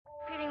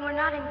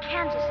not in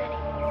Kansas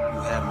anymore.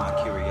 You have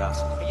my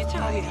curiosity. Are you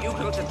telling me you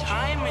built a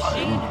time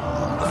machine?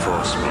 The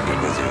Force will be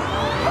with you.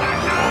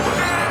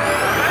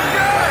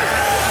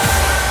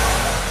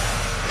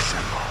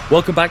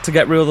 Welcome back to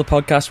Get Real, the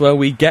podcast where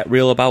we get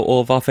real about all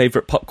of our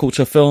favourite pop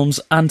culture films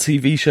and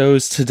TV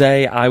shows.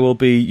 Today I will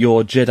be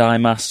your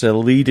Jedi Master,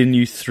 leading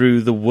you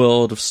through the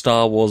world of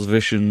Star Wars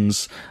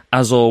visions,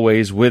 as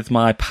always, with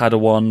my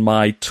Padawan,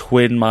 my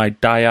twin, my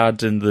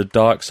dyad in the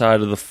dark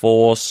side of the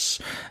Force,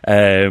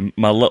 my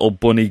little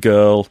bunny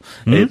girl.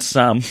 It's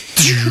Sam.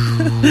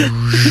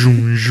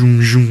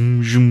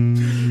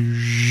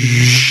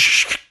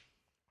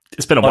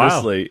 It's been a while.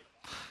 Honestly,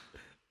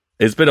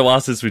 it's been a while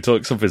since we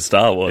talked something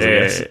Star Wars, I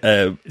guess.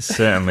 It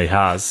certainly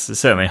has. It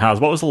certainly has.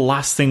 What was the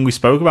last thing we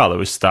spoke about that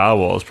was Star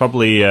Wars?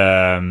 Probably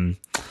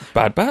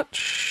Bad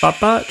Batch? Bad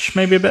Batch?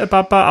 Maybe a bit of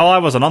Bad Batch. Oh, I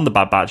wasn't on the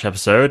Bad Batch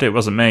episode. It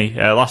wasn't me.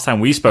 Last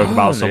time we spoke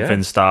about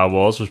something Star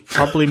Wars was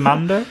probably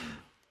Mando.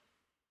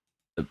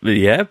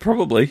 Yeah,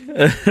 probably.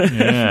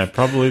 Yeah,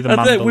 probably the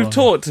I think Mandalorian. we've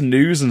talked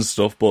news and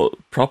stuff, but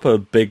proper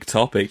big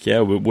topic, yeah,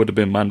 would have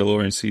been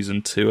Mandalorian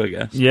Season 2, I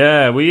guess.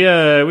 Yeah,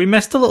 we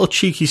missed a little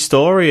cheeky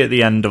story at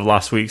the end of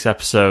last week's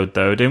episode,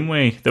 though, didn't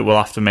we? That we'll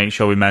have to make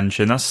sure we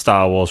mention. That's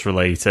Star Wars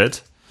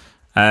related.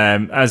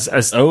 As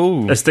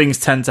things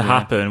tend to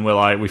happen,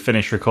 we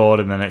finish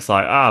recording, and then it's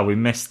like, we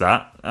missed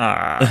that.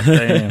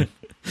 Damn.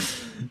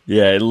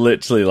 Yeah,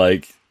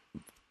 literally,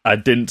 I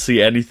didn't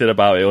see anything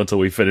about it until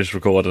we finished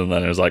recording, and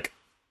then it was like,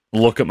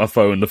 look at my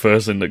phone, the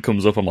first thing that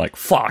comes up, I'm like,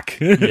 fuck.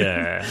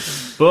 Yeah.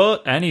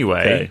 But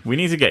anyway, we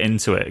need to get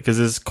into it, because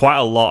there's quite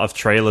a lot of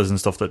trailers and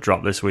stuff that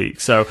dropped this week.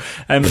 So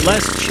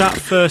let's chat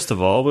first of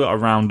all. We've got to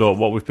round up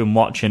what we've been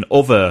watching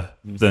other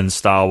than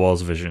Star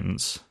Wars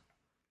Visions.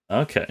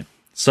 Okay.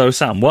 So,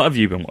 Sam, what have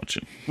you been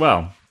watching?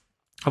 Well,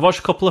 I've watched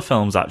a couple of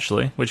films,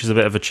 actually, which is a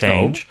bit of a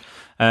change.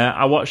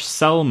 I watched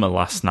Selma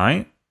last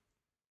night.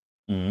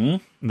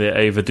 The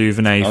Ava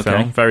DuVernay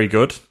film. Very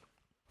good.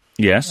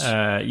 Yes.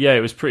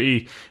 It was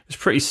pretty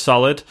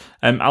solid.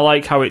 I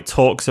like how it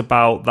talks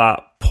about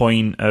that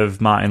point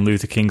of Martin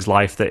Luther King's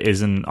life that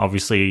isn't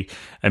obviously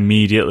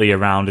immediately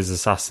around his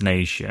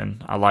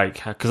assassination. I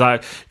like, because I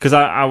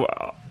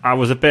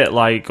was a bit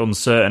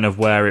uncertain of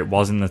where it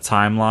was in the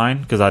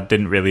timeline, because I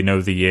didn't really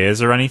know the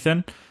years or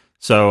anything.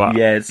 So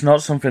yeah, it's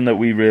not something that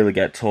we really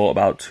get taught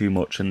about too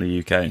much in the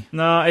UK.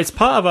 No, it's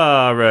part of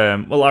our.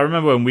 I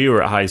remember when we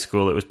were at high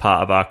school, it was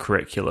part of our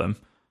curriculum.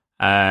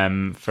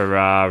 For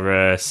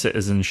our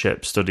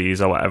citizenship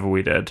studies or whatever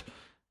we did.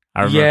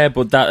 Yeah,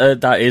 but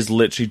that is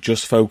literally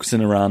just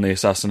focusing around the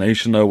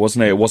assassination, though,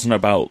 wasn't it? It wasn't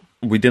about...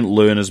 We didn't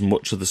learn as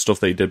much of the stuff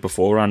they did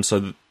beforehand,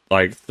 so,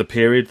 the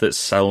period that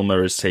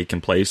Selma is taking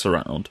place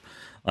around,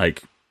 I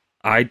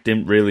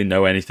didn't really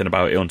know anything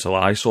about it until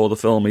I saw the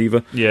film,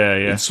 either. Yeah.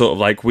 It's sort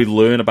of we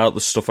learn about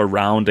the stuff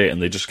around it,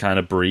 and they just kind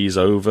of breeze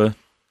over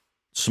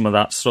some of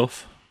that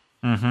stuff.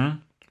 Mm-hmm.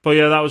 But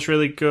yeah, that was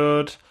really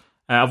good.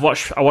 I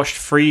watched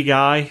Free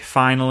Guy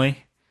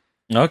finally.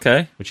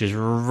 Okay, which is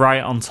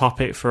right on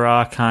topic for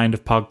our kind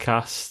of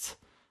podcast.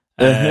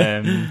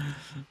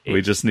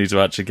 We just need to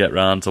actually get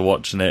round to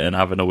watching it and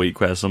having a week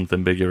where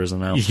something bigger is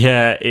announced.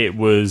 Yeah, it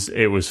was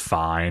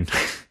fine.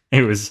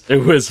 It was fine.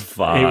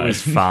 It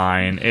was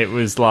fine. It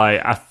was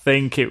I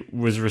think it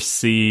was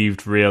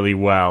received really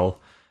well.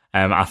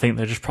 I think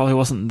there just probably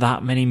wasn't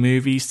that many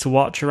movies to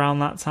watch around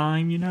that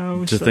time, you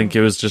know? Do you think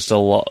it was just a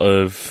lot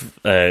of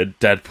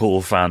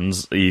Deadpool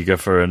fans eager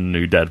for a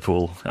new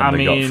Deadpool, and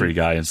they got Free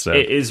Guy instead?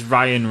 It is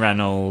Ryan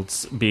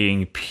Reynolds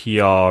being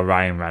pure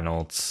Ryan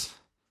Reynolds.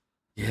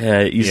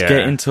 Yeah, he's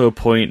getting to a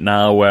point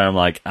now where I'm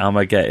like, am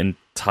I getting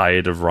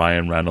tired of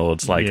Ryan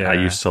Reynolds? I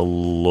used to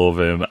love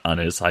him, and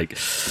it's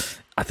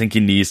I think he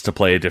needs to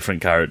play a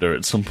different character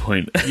at some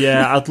point.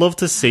 Yeah, I'd love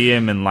to see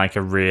him in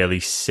a really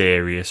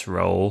serious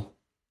role.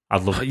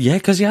 Yeah,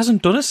 because he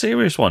hasn't done a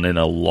serious one in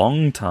a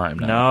long time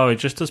now. No, it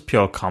just does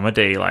pure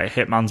comedy,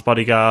 Hitman's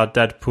Bodyguard,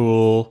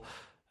 Deadpool,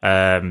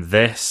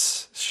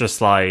 this. It's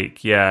just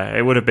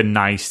it would have been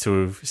nice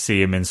to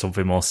see him in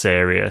something more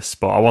serious,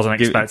 but I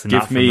wasn't expecting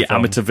that from the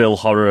film. Give me Amityville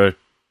Horror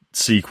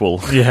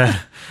sequel. Yeah.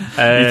 You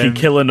can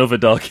kill another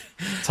dog.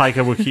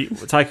 Taika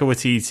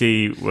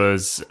Waititi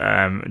was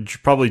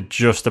probably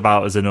just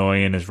about as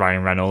annoying as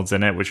Ryan Reynolds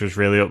in it, which was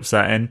really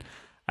upsetting.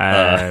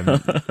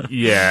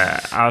 Yeah,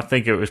 I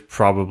think it was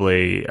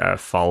probably a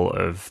fault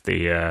of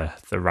the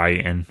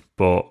writing,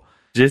 but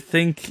do you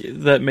think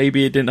that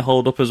maybe it didn't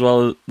hold up as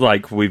well,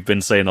 we've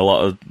been saying a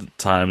lot of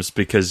times,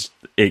 because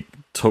it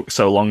took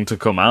so long to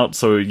come out,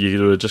 so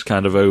you were just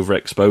kind of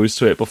overexposed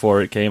to it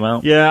before it came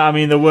out? Yeah, I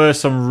mean, there were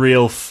some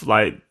real,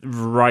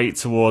 right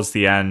towards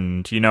the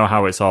end, you know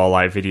how it's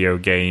all, video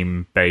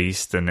game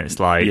based, and it's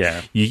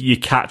you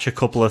catch a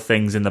couple of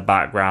things in the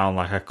background,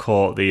 I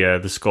caught the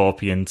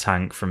Scorpion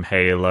tank from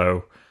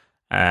Halo.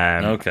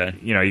 Okay.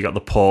 You know, you got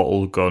the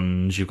portal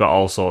guns, you've got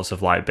all sorts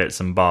of,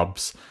 bits and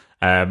bobs.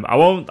 I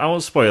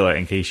won't spoil it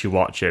in case you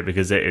watch it,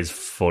 because it is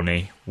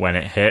funny when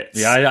it hits.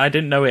 Yeah, I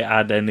didn't know it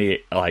had any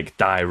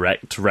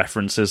direct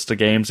references to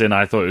games in.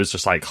 I thought it was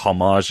just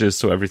homages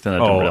to everything. I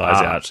didn't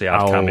realise it actually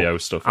had cameo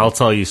stuff. I'll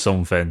tell you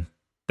something.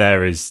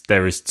 there is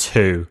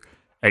two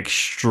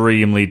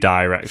extremely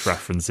direct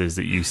references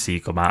that you see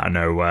come out of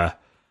nowhere.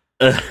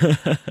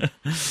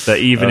 That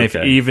even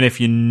if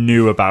you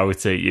knew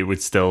about it, it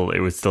would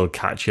still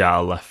catch you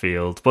out of left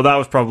field. But that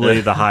was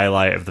probably the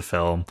highlight of the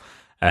film,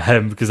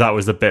 because that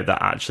was the bit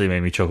that actually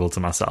made me chuckle to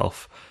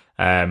myself.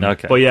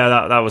 But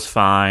yeah, that was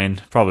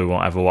fine. Probably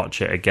won't ever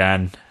watch it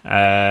again.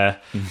 I've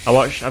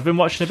been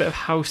watching a bit of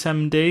House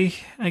MD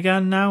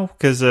again now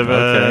because of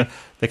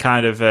the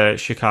kind of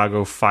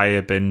Chicago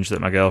Fire binge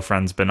that my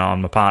girlfriend's been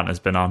on, my partner's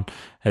been on,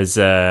 has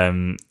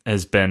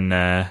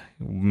been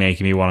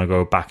making me want to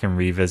go back and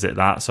revisit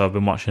that. So I've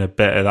been watching a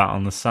bit of that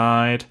on the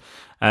side.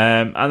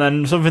 And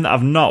then something that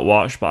I've not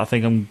watched, but I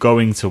think I'm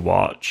going to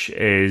watch,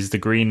 is The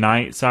Green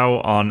Knight's out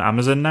on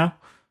Amazon now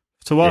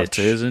to watch.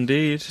 It is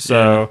indeed.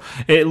 So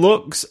it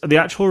looks, the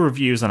actual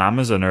reviews on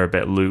Amazon are a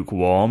bit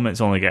lukewarm.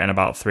 It's only getting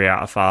about 3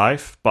 out of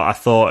 5. But I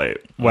thought,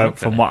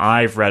 from what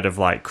I've read of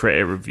like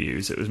critic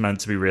reviews, it was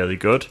meant to be really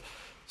good.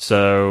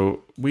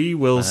 So we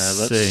will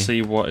see. Let's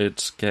see what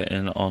it's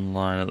getting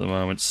online at the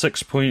moment.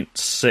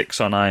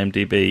 6.6 on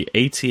IMDb,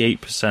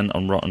 88%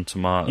 on Rotten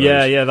Tomatoes.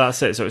 Yeah,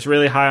 that's it. So it's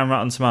really high on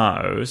Rotten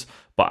Tomatoes.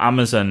 But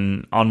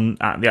Amazon,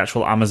 at the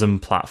actual Amazon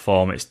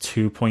platform, it's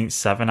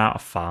 2.7 out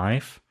of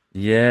 5.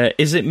 Yeah,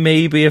 is it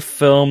maybe a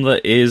film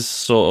that is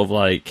sort of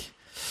like,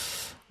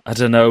 I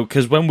don't know,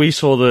 because when we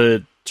saw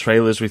the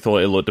trailers we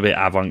thought it looked a bit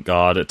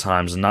avant-garde at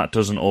times, and that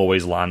doesn't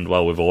always land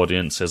well with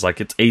audiences.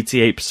 Like, it's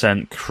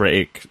 88%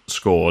 critic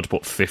scored,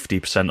 but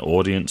 50%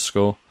 audience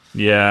score.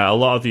 Yeah, a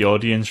lot of the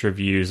audience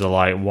reviews are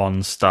like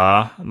 1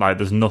 star. Like,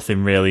 there's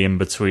nothing really in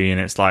between.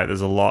 It's like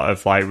there's a lot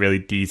of like really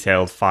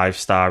detailed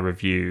 5-star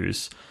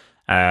reviews,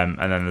 and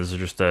then there's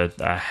just a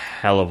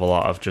hell of a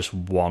lot of just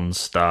 1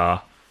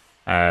 star.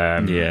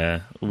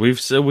 Yeah, we've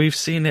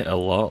seen it a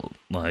lot.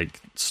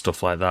 Like,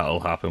 stuff like that will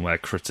happen where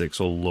critics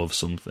will love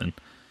something.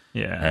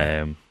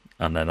 Yeah.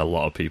 And then a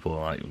lot of people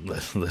are like,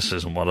 this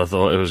isn't what I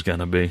thought it was going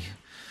to be.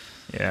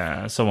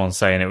 Yeah, someone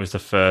saying it was the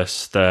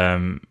first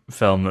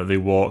film that they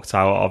walked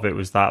out of, it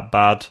was that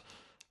bad. I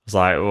was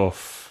like,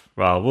 oof,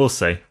 well, we'll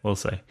see.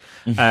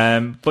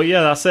 But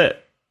yeah,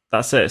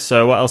 that's it.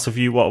 So what else have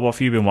you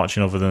been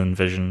watching other than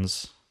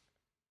Visions?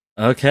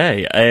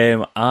 Okay,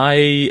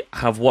 I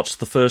have watched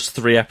the first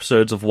 3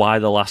 episodes of Y: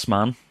 The Last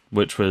Man,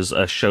 which was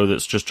a show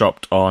that's just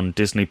dropped on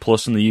Disney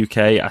Plus in the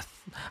UK.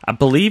 I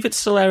believe it's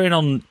still airing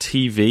on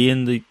TV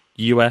in the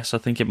US. I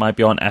think it might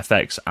be on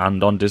FX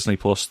and on Disney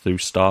Plus through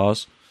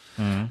Stars.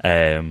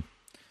 Wherever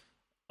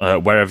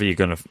you're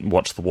going to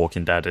watch The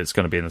Walking Dead, it's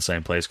going to be in the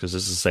same place because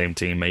it's the same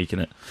team making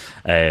it.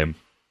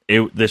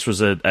 This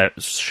was a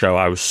show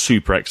I was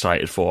super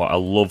excited for. I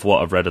love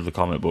what I've read of the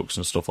comic books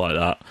and stuff like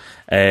that.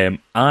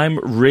 I'm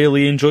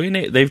really enjoying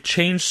it. They've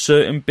changed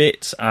certain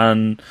bits,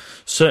 and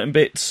certain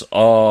bits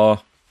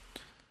are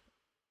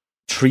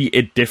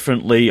treated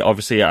differently.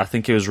 Obviously, I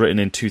think it was written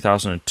in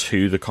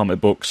 2002, the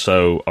comic book,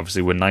 so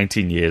obviously we're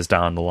 19 years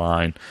down the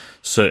line.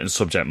 Certain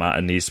subject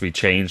matter needs to be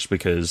changed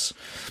because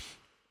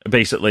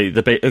basically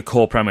the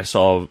core premise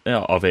of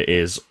it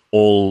is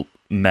all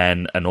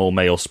men and all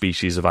male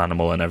species of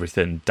animal and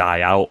everything die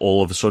out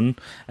all of a sudden.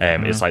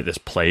 It's like this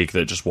plague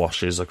that just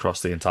washes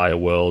across the entire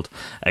world,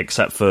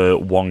 except for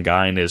one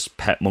guy and his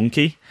pet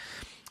monkey.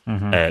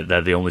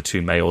 They're the only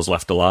 2 males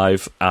left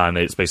alive, and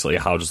it's basically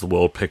how does the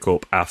world pick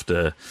up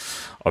after,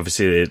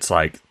 obviously it's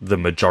like the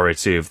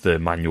majority of the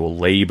manual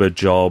labour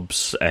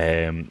jobs,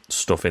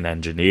 stuff in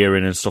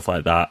engineering and stuff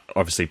like that,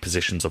 obviously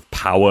positions of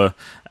power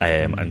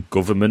and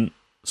government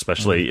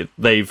especially.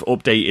 They've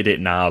updated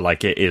it now,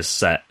 like it is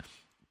set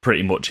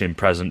pretty much in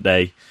present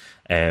day.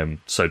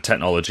 So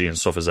technology and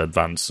stuff has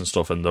advanced and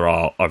stuff, and there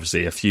are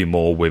obviously a few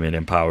more women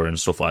in power and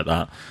stuff like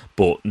that,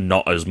 but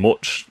not as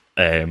much.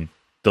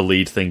 The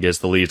lead thing is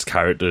the lead's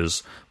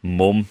character's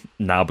mum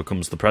now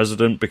becomes the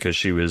president because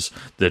she was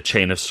the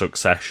chain of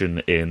succession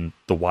in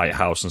the White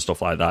House and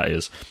stuff like that.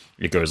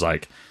 It goes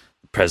like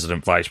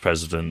president, vice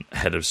president,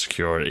 head of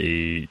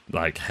security,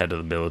 like head of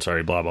the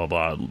military, blah, blah,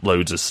 blah,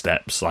 loads of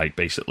steps, like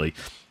basically.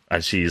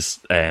 And she's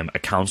a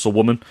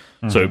councilwoman.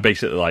 So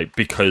basically, like,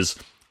 because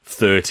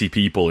 30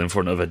 people in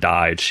front of her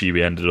died,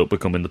 she ended up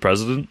becoming the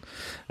president.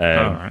 All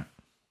right.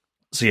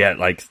 So yeah,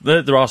 like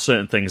there are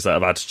certain things that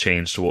have had to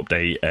change to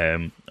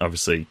update.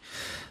 Obviously,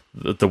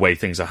 the way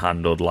things are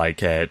handled,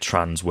 like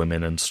trans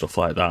women and stuff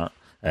like that,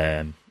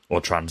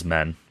 or trans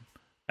men.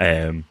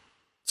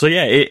 So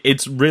yeah,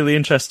 it's really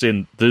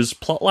interesting. There's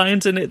plot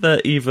lines in it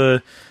that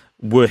either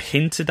were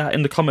hinted at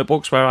in the comic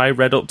books where I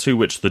read up to,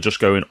 which they're just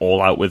going all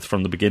out with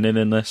from the beginning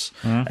in this.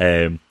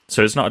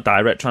 So it's not a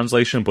direct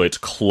translation, but it's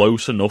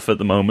close enough at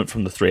the moment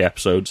from the 3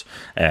 episodes.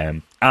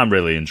 I'm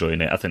really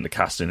enjoying it. I think the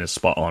casting is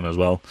spot on as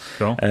well.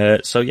 Cool.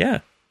 So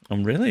yeah,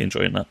 I'm really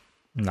enjoying that.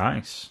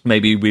 Nice.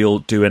 Maybe we'll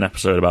do an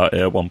episode about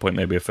it at one point,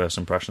 maybe a first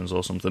impressions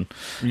or something.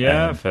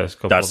 Yeah, first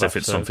couple that's of if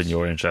it's something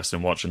you're interested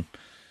in watching.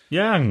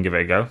 Yeah, I can give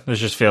it a go. It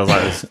just feels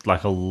like there's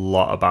like a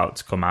lot about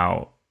to come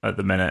out at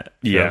the minute.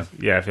 Yeah.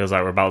 It feels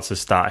like we're about to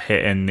start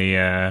hitting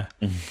the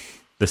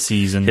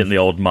season. Hitting the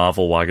old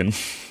Marvel wagon.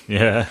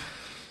 Yeah.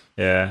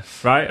 Yeah.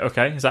 Right.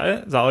 Okay. Is that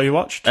it? Is that all you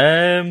watched?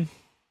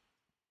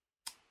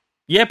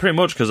 Yeah, pretty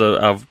much, because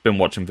I've been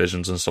watching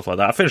Visions and stuff like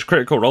that. I finished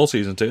Critical Role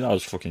season 2. That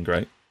was fucking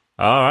great.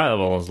 All right.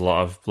 Well, there's a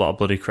lot of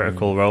bloody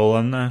Critical Role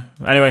in there.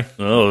 Anyway,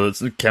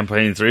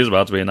 Campaign 3 is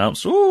about to be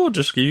announced. Oh,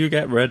 just you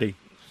get ready.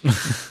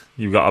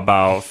 you've got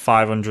about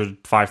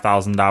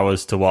 5,000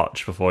 hours to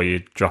watch before you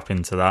drop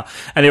into that.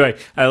 Anyway,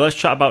 let's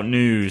chat about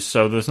news.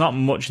 So there's not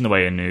much in the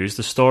way of news.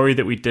 The story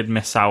that we did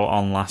miss out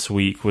on last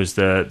week was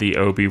the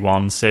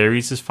Obi-Wan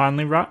series is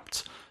finally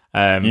wrapped.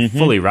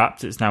 Fully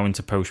wrapped. It's now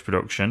into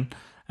post-production.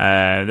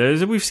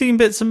 We've seen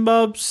bits and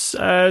bobs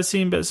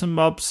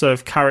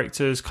of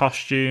characters,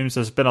 costumes.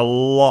 There's been a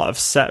lot of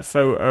set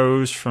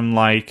photos from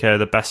like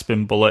the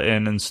Bespin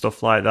Bulletin and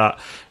stuff like that,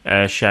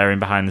 sharing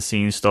behind the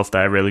scenes stuff.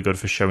 They're really good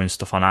for showing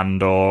stuff on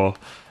Andor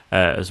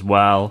as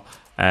well.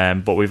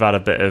 But we've had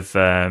a bit of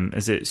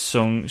is it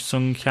Sung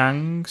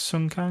Kang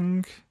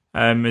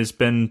has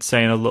been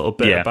saying a little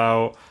bit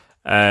about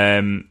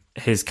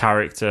his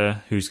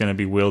character who's going to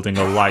be wielding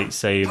a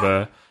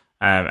lightsaber.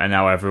 And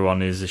now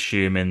everyone is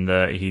assuming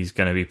that he's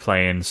going to be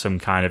playing some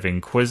kind of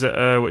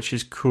Inquisitor, which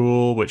is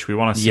cool, which we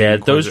want to see. Yeah,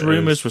 those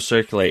rumours were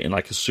circulating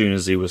like as soon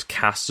as he was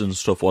cast and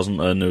stuff, wasn't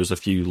there? And there was a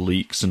few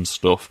leaks and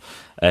stuff.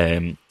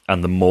 And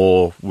the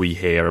more we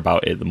hear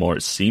about it, the more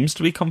it seems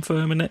to be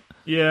confirming it.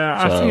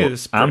 Yeah, so I think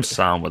I'm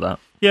sound with that.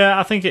 Yeah,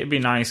 I think it'd be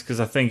nice because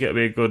I think it'd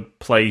be a good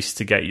place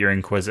to get your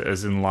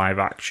Inquisitors in live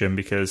action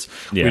because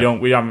we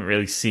haven't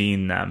really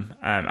seen them,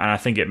 and I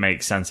think it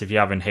makes sense if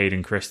you're having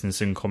Hayden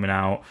Christensen coming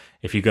out.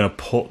 If you're going to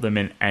put them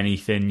in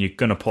anything, you're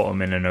going to put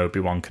them in an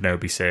Obi-Wan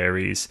Kenobi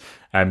series,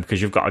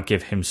 because you've got to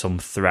give him some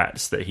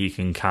threats that he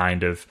can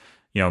kind of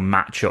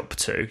match up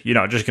to. You're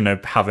not just going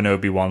to have an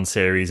Obi-Wan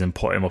series and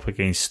put him up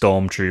against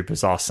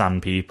stormtroopers or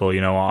sand people,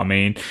 you know what I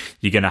mean?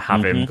 You're going to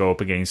have him go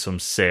up against some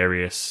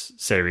serious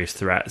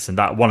threats, and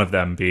that one of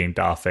them being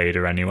Darth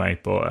Vader anyway,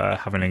 but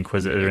having an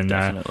Inquisitor in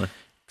there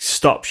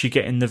stops you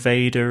getting the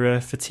Vader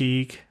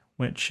fatigue,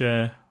 which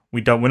we're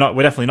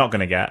definitely not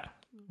going to get.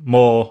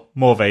 More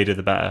Vader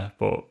the better,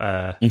 but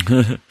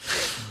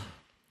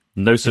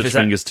no such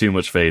thing as too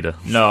much Vader.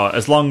 No,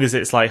 as long as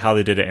it's like how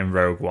they did it in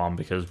Rogue One,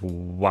 because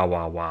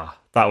wow,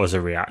 that was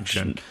a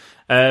reaction.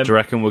 Do you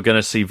reckon we're going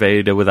to see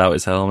Vader without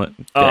his helmet?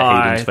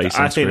 I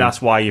think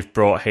that's why you've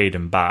brought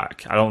Hayden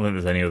back. I don't think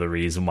there's any other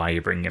reason why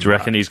you bring him back. Do you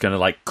reckon he's going to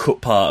like cut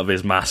part of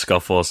his mask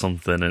off or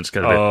something? And it's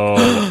going to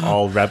be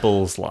all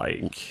rebels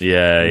like.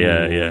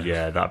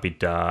 Yeah, that'd be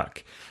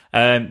dark.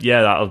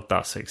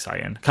 That's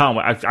exciting. Can't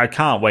wait. I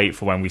can't wait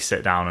for when we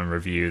sit down and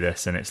review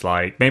this, and it's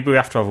like maybe we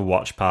have to have a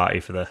watch party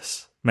for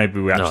this.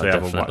 Maybe we actually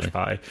have a watch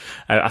party.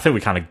 I think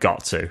we kind of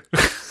got to.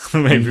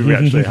 Maybe we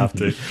actually have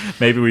to.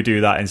 Maybe we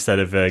do that instead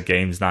of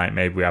games night.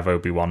 Maybe we have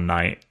Obi-Wan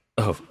night.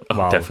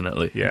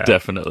 Definitely. Yeah,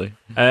 definitely.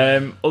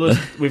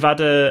 We've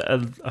had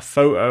a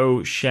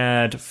photo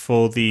shared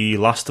for the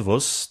Last of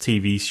Us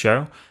TV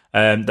show.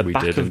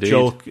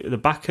 The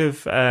back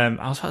of I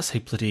was about to say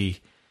bloody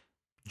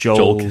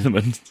Joel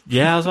Kinnaman.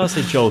 Yeah, I was about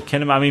to say Joel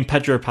Kinnaman. I mean,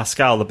 Pedro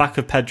Pascal. The back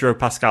of Pedro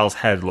Pascal's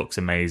head looks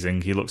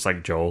amazing. He looks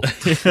like Joel.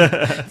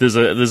 There's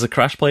a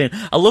crash playing.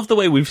 I love the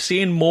way we've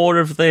seen more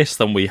of this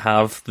than we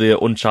have the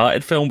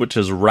Uncharted film, which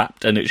is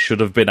wrapped and it should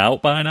have been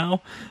out by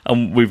now.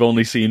 And we've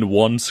only seen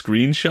one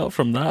screenshot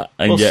from that,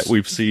 and yet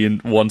we've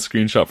seen one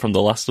screenshot from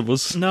The Last of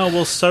Us. No,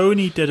 well,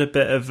 Sony did a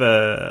bit of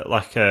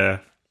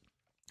a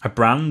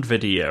brand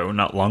video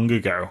not long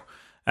ago.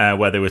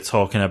 Where they were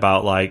talking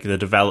about like the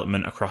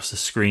development across the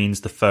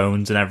screens, the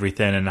phones and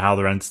everything, and how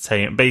they're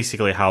entertaining,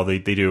 basically how they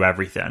do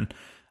everything.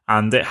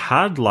 And it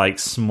had like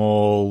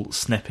small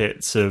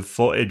snippets of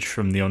footage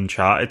from the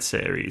Uncharted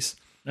series.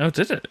 Oh,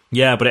 did it?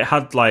 Yeah, but it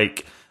had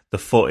like the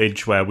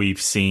footage where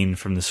we've seen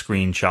from the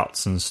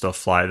screenshots and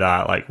stuff like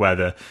that, like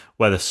where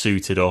they're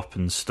suited up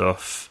and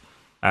stuff.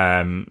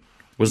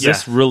 Was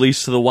this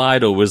released to the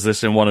wide, or was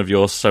this in one of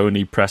your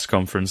Sony press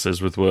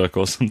conferences with work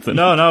or something?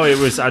 No, it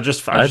was. I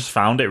just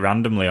found it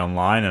randomly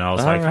online, and I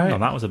was like, "Hang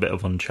on, that was a bit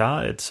of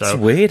Uncharted." So it's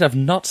weird. I've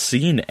not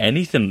seen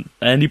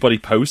anybody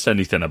post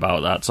anything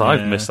about that, so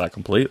I've missed that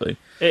completely.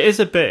 It is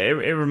a bit.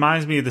 It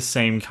reminds me of the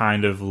same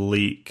kind of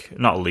look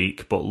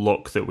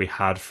that we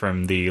had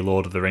from the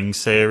Lord of the Rings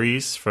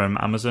series from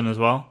Amazon as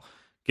well.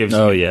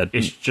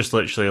 It's just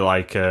literally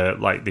like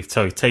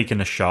they've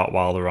taken a shot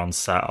while they're on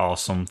set or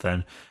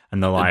something.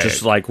 And they're like,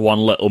 just like one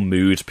little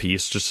mood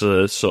piece, just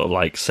to sort of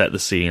like set the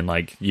scene,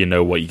 like you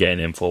know what you're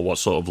getting in for, what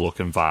sort of look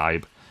and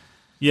vibe.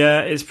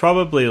 Yeah, it's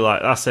probably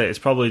like that's it. It's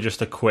probably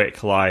just a quick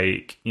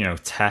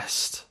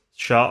test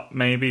shot,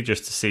 maybe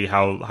just to see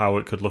how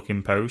it could look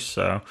in post.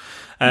 So,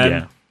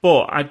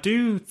 But I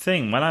do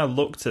think when I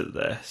looked at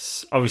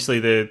this, obviously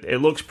it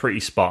looks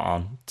pretty spot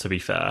on. To be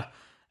fair,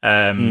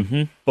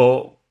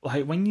 but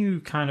like when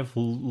you kind of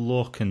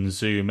look and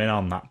zoom in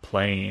on that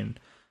plane,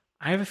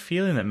 I have a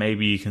feeling that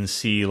maybe you can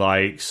see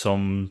like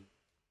some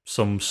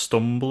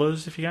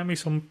stumblers, if you get me,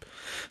 some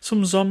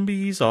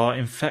zombies or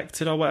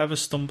infected or whatever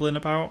stumbling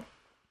about.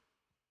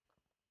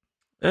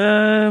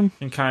 And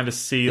kind of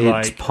see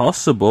it's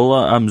possible.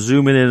 I'm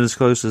zooming in as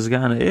close as I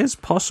can. It is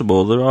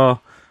possible. There are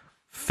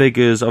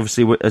figures.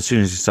 Obviously, as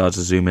soon as you start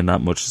to zoom in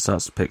that much, it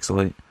starts to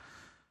pixelate.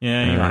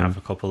 Yeah, you might have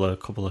a couple of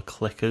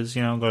clickers,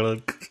 got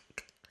a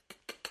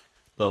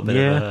little bit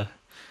of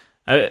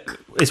a...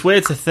 it's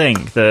weird to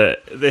think that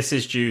this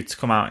is due to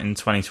come out in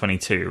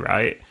 2022,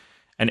 right?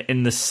 And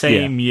in the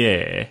same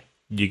year,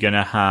 you're going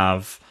to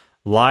have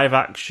live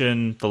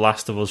action The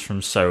Last of Us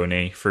from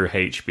Sony through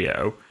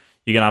HBO.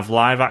 You're going to have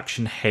live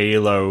action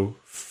Halo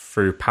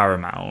through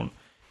Paramount.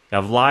 You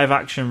have live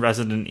action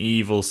Resident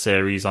Evil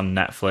series on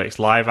Netflix.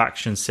 Live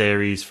action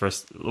series for...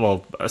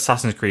 Well,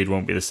 Assassin's Creed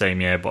won't be the same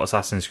year, but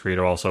Assassin's Creed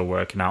are also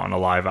working out on a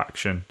live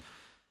action.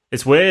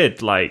 It's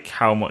weird, like,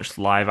 how much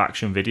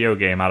live-action video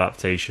game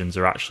adaptations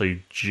are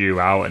actually due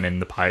out and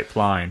in the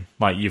pipeline.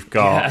 Like, you've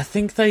got... Yeah, I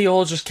think they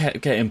all just kept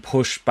getting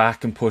pushed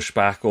back,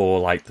 or,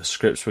 like, the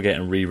scripts were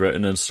getting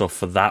rewritten and stuff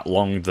for that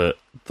long that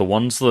the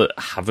ones that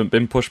haven't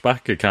been pushed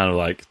back are kind of,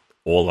 like,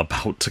 all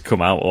about to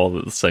come out all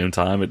at the same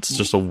time. It's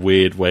just a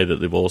weird way that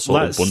they've all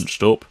sort of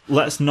bunched up.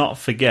 Let's not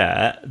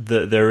forget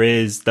that there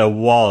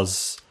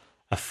was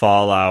a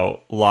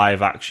Fallout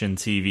live-action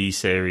TV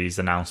series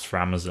announced for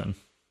Amazon.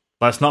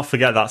 Let's not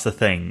forget that's a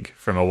thing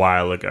from a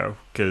while ago.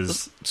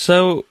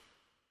 So,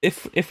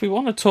 if we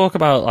want to talk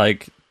about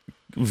like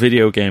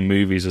video game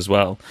movies as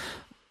well,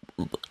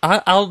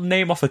 I'll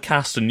name off a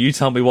cast and you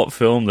tell me what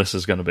film this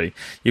is going to be.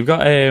 You've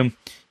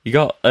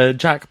got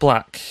Jack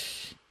Black.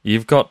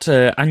 You've got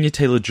Anya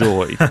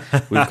Taylor-Joy.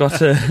 We've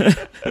got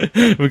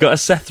a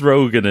Seth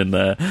Rogen in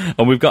there,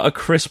 and we've got a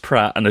Chris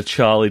Pratt and a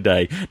Charlie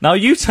Day. Now,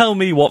 you tell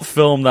me what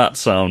film that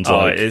sounds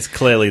like. It's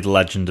clearly The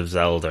Legend of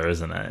Zelda,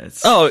 isn't it?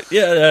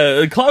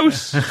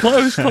 Close.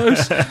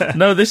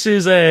 No, this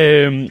is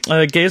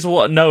Gears of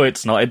War. No,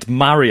 it's not. It's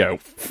Mario.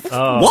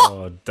 Oh,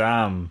 what?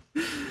 Damn.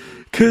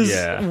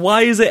 Because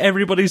why is it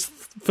everybody's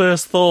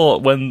first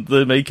thought when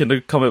they're making a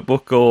comic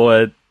book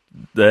or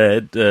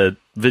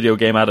video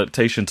game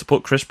adaptation to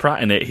put Chris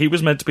Pratt in it? He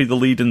was meant to be the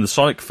lead in the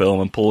Sonic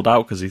film and pulled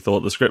out because he thought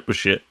the script was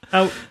shit.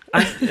 Oh,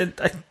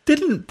 I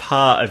didn't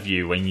part of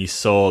you when you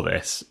saw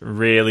this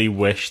really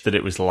wish that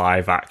it was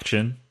live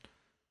action?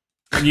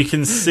 You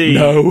can see...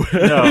 No,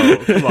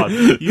 come on.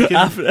 You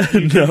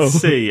can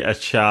see a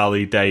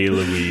Charlie Day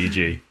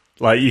Luigi.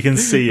 Like, you can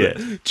see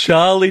it.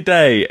 Charlie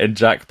Day and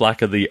Jack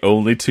Black are the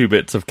only two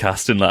bits of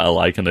casting that I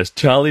like in this.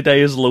 Charlie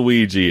Day as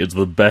Luigi is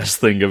the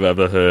best thing I've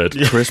ever heard.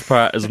 Yeah. Chris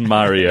Pratt as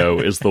Mario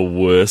is the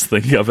worst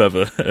thing I've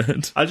ever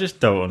heard. I just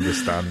don't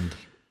understand.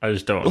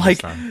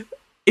 Like,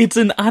 it's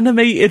an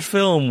animated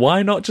film.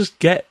 Why not just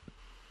get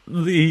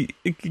the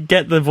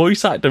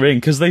voice actor in?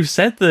 Because they've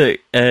said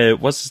that...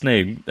 what's his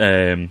name?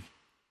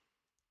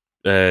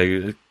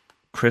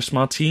 Chris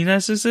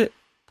Martinez, is it?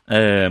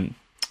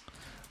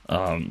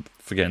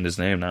 Forgetting his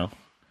name now.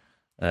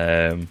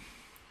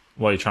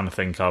 What are you trying to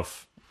think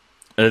of?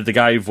 The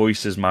guy who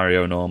voices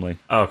Mario normally.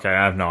 Okay,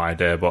 I have no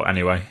idea, but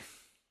anyway.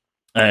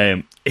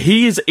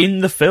 He is in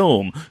the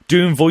film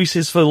doing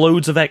voices for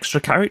loads of extra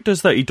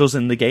characters that he does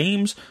in the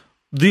games.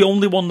 The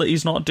only one that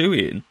he's not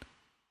doing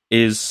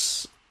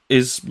is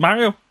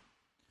Mario.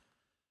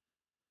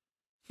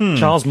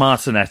 Charles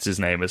Martinet, his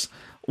name is.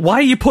 Why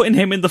are you putting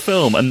him in the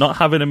film and not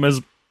having him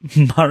as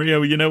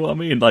Mario? You know what I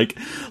mean? Like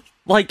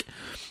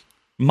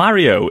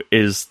Mario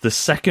is the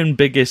second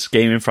biggest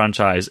gaming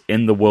franchise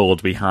in the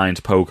world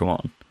behind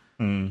Pokemon.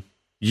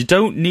 You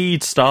don't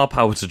need star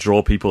power to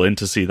draw people in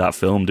to see that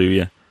film, do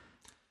you?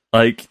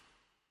 Like,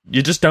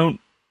 you just don't.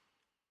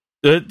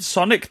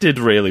 Sonic did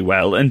really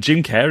well, and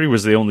Jim Carrey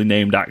was the only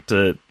named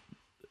actor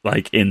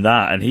like in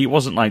that, and he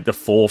wasn't like the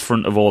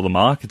forefront of all the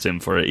marketing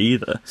for it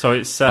either. So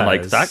it says,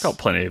 and, that got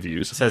plenty of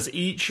views. It says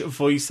each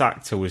voice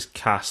actor was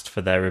cast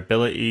for their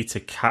ability to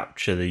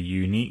capture the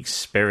unique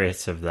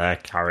spirit of their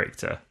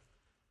character.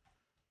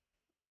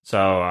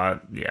 So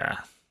yeah,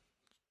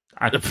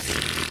 I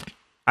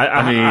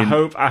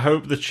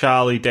hope the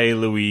Charlie Day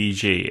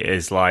Luigi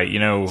is like, you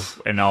know,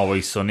 in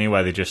Always Sunny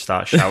where they just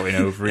start shouting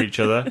over each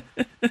other.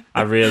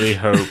 I really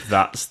hope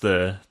that's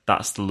the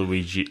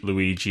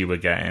Luigi we're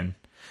getting.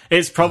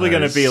 It's probably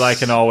going to be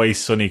like an Always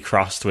Sunny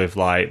crossed with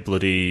like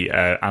bloody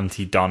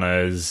Auntie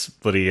Donna's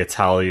bloody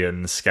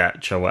Italian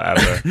sketch or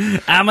whatever.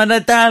 I'm an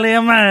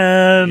Italian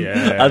man.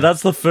 Yeah. And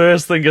that's the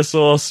first thing I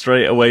saw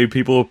straight away.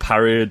 People were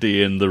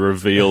parodying the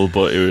reveal,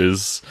 but it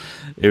was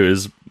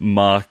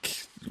Mark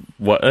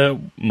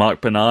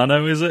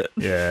Bonanno, is it?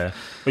 Yeah.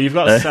 Well, you've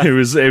got it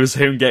was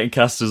him getting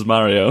cast as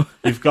Mario.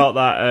 You've got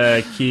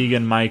that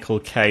Keegan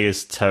Michael Kay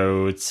as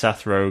Toad,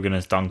 Seth Rogen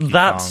as Donkey Kong.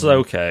 That's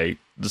okay.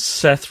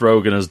 Seth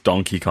Rogen as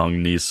Donkey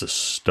Kong needs to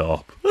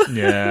stop.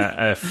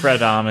 Yeah,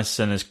 Fred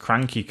Armisen as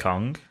Cranky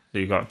Kong. So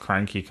you've got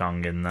Cranky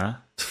Kong in there.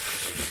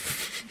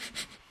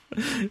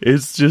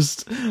 It's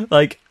just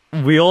like,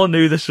 we all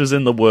knew this was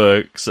in the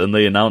works, and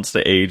they announced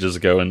it ages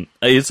ago, and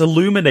it's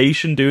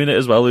Illumination doing it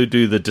as well, who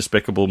do the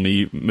Despicable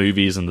Me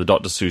movies and the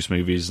Dr. Seuss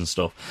movies and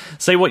stuff.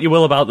 Say what you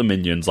will about the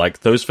Minions,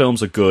 like, those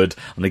films are good,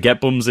 and they get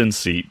bums in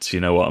seats,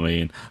 you know what I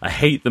mean? I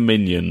hate the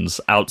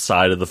Minions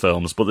outside of the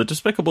films, but the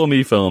Despicable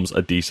Me films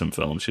are decent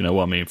films, you know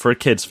what I mean? For a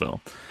kid's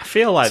film. I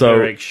feel like so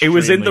they're extremely it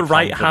was in the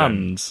right confident.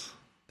 hands.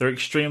 They're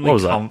extremely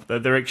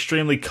they're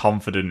extremely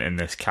confident in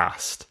this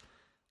cast.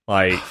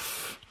 Like,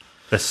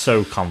 they're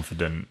so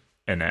confident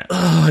in it.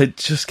 Oh, it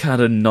just kind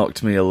of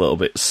knocked me a little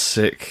bit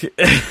sick.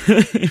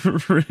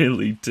 It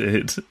really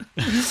did.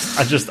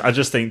 I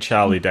just think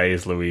Charlie Day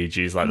as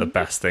Luigi is like the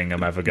best thing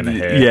I'm ever going to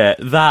hear. Yeah,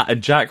 that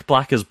and Jack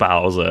Black as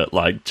Bowser.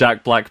 Like,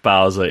 Jack Black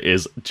Bowser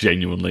is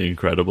genuinely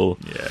incredible.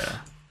 Yeah.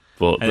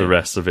 But the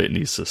rest of it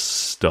needs to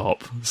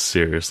stop.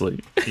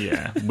 Seriously.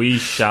 Yeah, we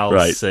shall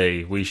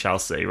see. We shall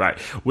see. Right.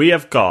 We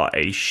have got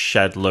a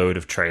shed load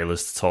of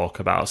trailers to talk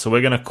about. So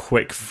we're going to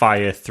quick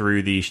fire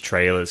through these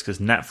trailers because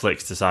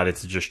Netflix decided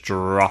to just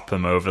drop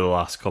them over the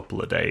last couple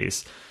of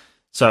days.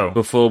 So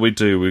before we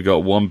do, we've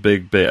got one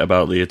big bit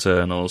about the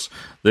Eternals.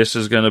 This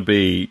is going to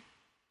be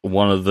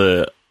one of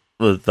the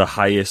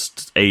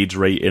highest age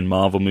rating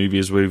Marvel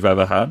movies we've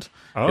ever had.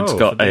 It's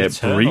got a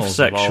brief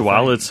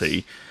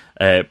sexuality.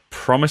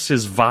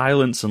 Promises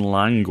violence and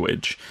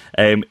language.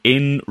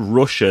 In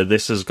Russia,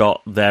 this has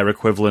got their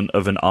equivalent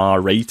of an R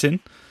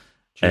rating.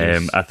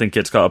 I think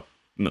it's got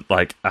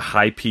a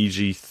high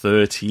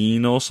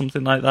PG-13 or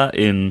something like that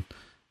in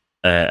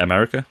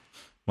America.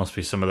 Must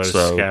be some of those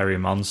scary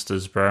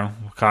monsters, bro.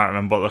 I can't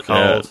remember what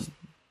they're called.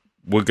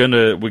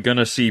 We're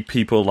gonna see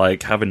people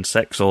like having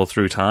sex all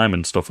through time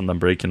and stuff, and then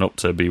breaking up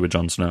to be with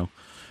Jon Snow.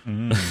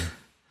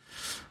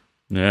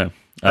 Yeah.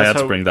 I had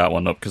to bring that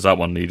one up because that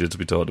one needed to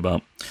be talked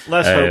about.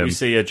 Let's hope we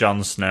see a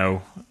Jon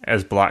Snow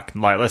as Black.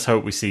 Like, let's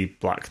hope we see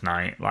Black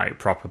Knight, like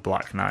proper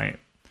Black Knight.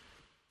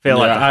 Feel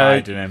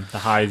like they're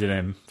hiding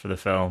him for the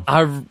film.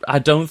 I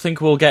don't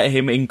think we'll get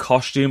him in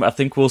costume. I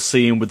think we'll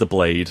see him with the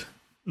blade.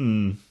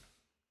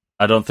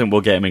 I don't think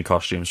we'll get him in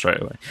costume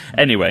straight away.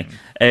 Anyway,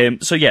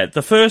 so yeah,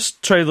 the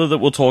first trailer that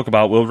we'll talk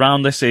about, we'll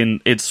round this in.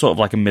 It's sort of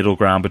like a middle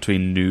ground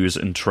between news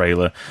and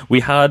trailer.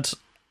 We had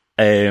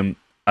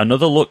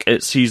another look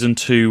at season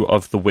 2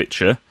 of The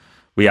Witcher.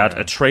 We had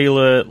a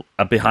trailer,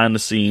 a behind the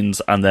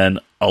scenes, and then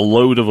a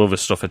load of other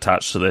stuff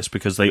attached to this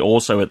because they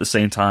also at the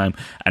same time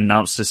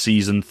announced a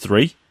season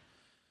 3.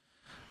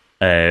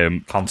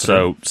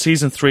 So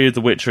season 3 of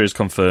The Witcher is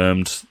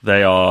confirmed.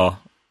 They are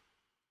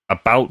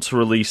about to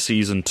release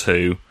season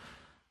 2,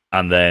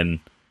 and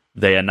then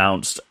they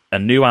announced a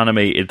new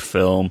animated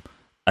film,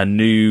 a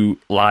new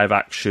live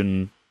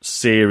action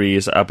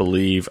series, I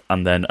believe,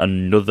 and then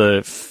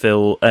another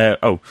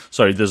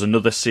there's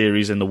another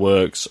series in the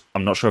works.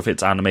 I'm not sure if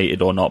it's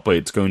animated or not, but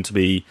it's going to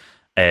be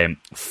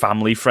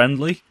family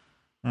friendly.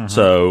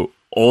 So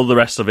all the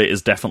rest of it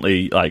is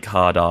definitely like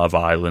hard R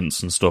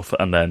violence and stuff,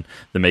 and then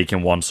they're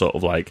making one sort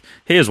of like,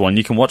 here's one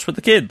you can watch with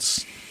the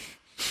kids.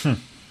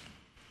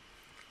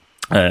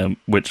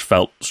 Which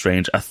felt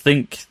strange. I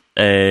think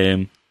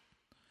the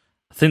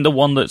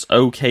one that's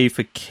okay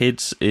for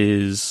kids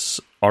is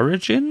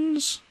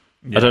Origins.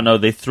 Yeah. I don't know.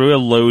 They threw a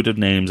load of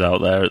names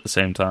out there at the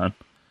same time.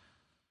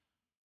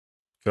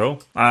 Cool.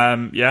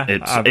 Yeah,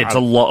 it's a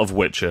lot of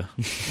Witcher.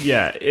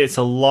 Yeah, it's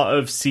a lot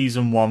of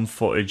season 1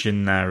 footage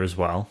in there as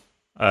well.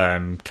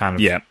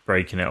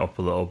 Breaking it up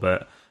a little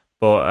bit,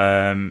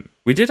 but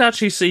we did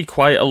actually see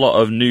quite a lot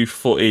of new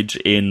footage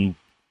in.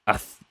 It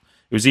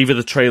was either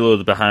the trailer or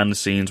the behind the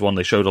scenes one.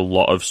 They showed a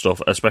lot of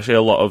stuff, especially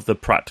a lot of the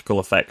practical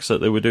effects that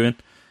they were doing.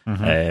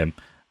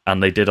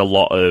 And they did a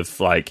lot of,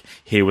 like,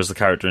 here was the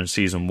character in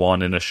season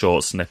 1 in a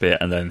short snippet,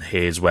 and then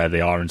here's where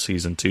they are in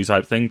season 2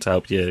 type thing to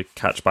help you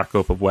catch back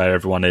up of where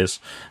everyone is.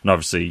 And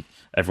obviously,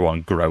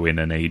 everyone growing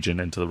and aging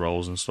into the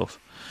roles and stuff.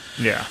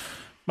 Yeah.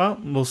 Well,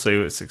 we'll see.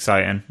 It's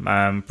exciting.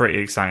 Pretty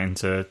exciting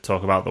to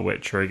talk about The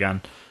Witcher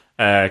again.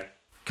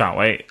 Can't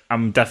wait.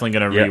 I'm definitely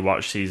going to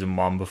rewatch season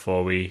 1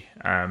 before we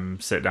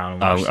sit down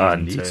and watch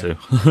season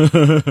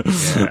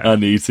 2. I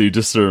need to,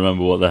 just to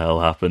remember what the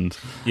hell happened.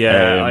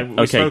 Yeah,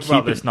 we spoke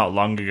about this not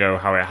long ago,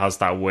 how it has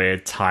that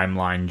weird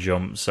timeline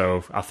jump,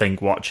 so I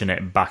think watching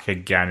it back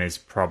again is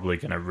probably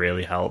going to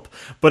really help.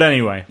 But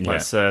anyway,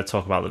 let's talk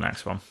about the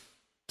next one.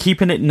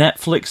 Keeping it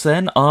Netflix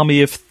then,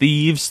 Army of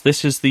Thieves.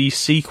 This is the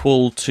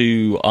sequel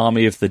to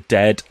Army of the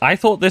Dead. I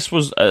thought this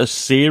was a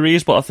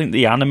series, but I think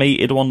the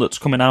animated one that's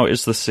coming out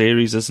is the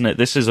series, isn't it?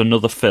 This is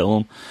another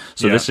film.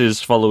 So this is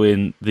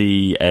following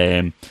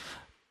the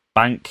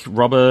bank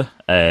robber,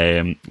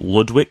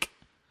 Ludwig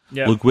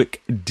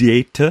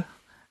Dieter,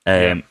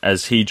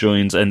 as he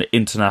joins an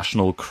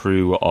international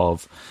crew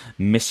of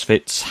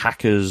misfits,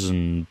 hackers,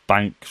 and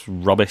bank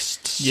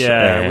robbists.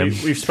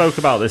 We've spoke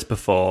about this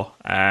before.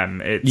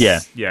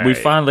 We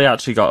finally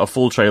actually got a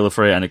full trailer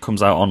for it, and it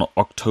comes out on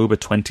October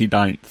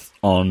 29th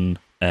on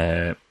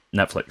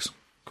Netflix.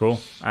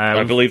 Cool.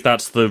 I believe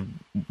that's the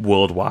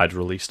worldwide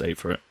release date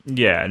for it.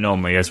 Yeah,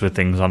 normally as with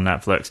things on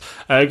Netflix.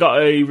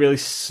 Got a really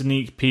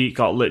sneak peek,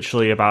 got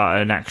literally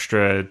about an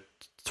extra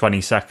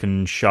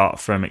 20-second shot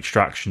from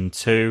Extraction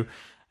 2.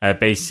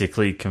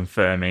 Basically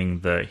confirming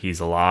that he's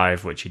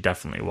alive, which he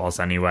definitely was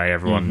anyway.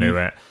 Everyone knew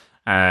it.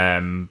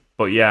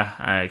 But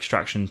yeah,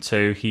 Extraction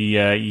 2.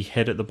 He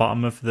hid at the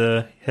bottom of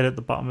the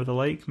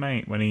lake,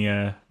 mate, when he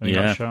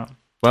got shot.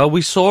 Well,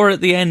 we saw it at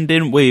the end,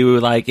 didn't we? We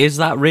were like, is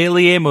that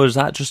really him or is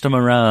that just a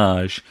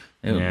mirage?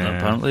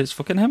 Apparently, it's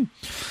fucking him.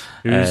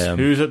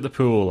 Who's at the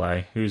pool,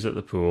 eh? Who's at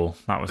the pool?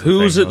 That was the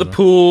Who's thing, at the wasn't it?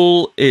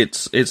 pool?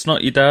 It's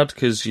not your dad,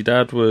 because your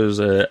dad was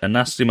a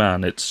nasty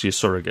man. It's your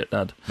surrogate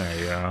dad. There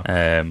you go.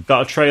 Um,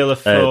 Got a trailer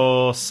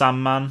for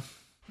Sandman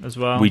as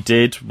well. We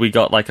did. We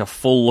got like a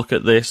full look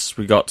at this.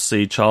 We got to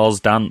see Charles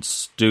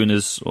Dance doing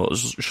his, or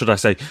should I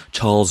say,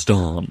 Charles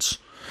Dance,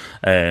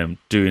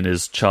 doing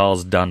his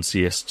Charles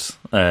Danciest.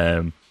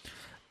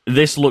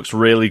 This looks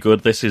really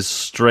good. This is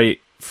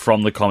straight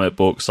from the comic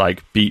books,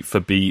 like beat for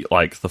beat,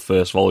 like the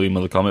first volume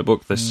of the comic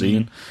book. This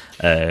scene.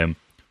 Do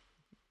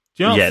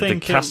you not The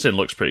think casting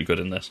looks pretty good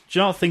in this. Do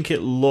you not think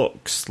it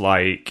looks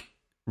like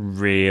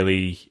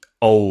really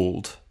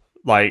old?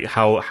 Like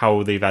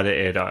how they've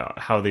edited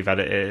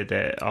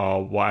it,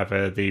 or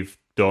whatever they've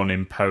done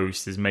in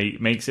post is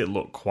makes it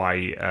look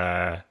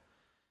quite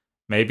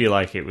maybe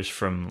like it was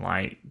from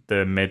like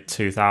the mid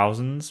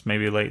 2000s,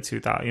 maybe late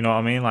 2000. You know what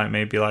I mean? Like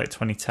maybe like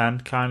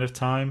 2010 kind of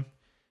time.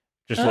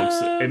 Just looks.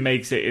 It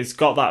makes it. It's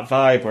got that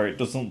vibe where it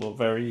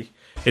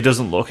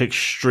doesn't look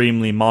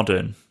extremely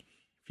modern.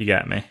 If you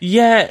get me.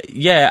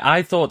 Yeah.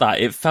 I thought that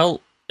it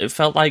felt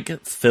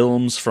like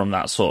films from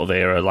that sort of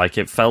era. Like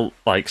it felt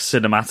like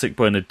cinematic,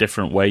 but in a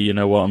different way. You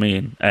know what I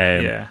mean?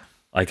 Yeah.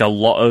 Like a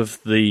lot of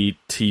the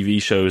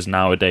TV shows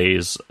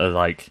nowadays are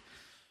like,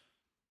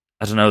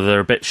 I don't know,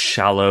 they're a bit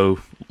shallow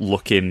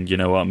looking. You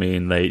know what I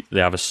mean? They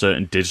have a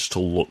certain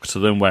digital look to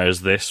them,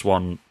 whereas this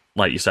one,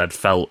 like you said,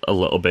 felt a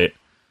little bit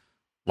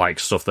like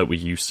stuff that we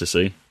used to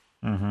see.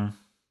 Mm-hmm.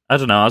 I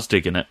don't know, I was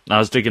digging it. I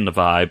was digging the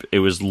vibe. It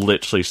was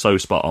literally so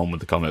spot on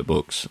with the comic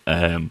books.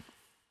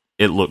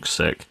 It looks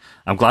sick.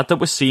 I'm glad that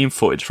we're seeing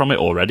footage from it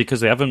already, because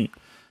they haven't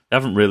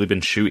really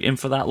been shooting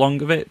for that long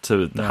of it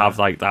to have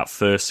like that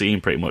first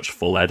scene pretty much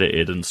full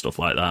edited and stuff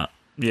like that.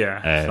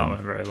 Yeah, it's not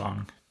been very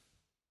long.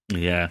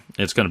 Yeah,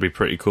 it's going to be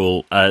pretty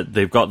cool.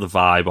 They've got the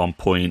vibe on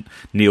point.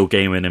 Neil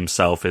Gaiman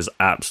himself is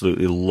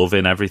absolutely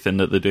loving everything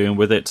that they're doing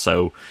with it.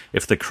 So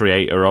if the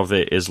creator of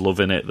it is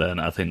loving it, then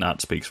I think that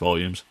speaks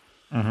volumes.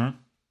 Mm-hmm.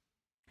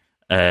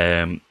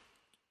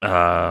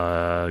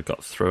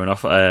 Got thrown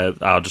off.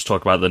 I'll just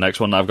talk about the next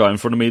one that I've got in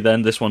front of me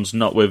then. This one's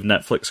not with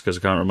Netflix, because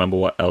I can't remember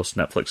what else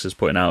Netflix is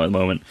putting out at the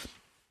moment.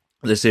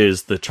 This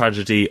is The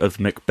Tragedy of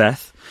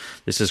Macbeth.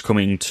 This is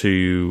coming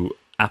to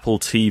Apple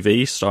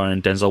TV,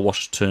 starring Denzel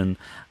Washington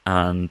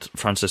and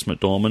Frances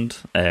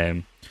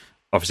McDormand.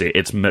 Obviously,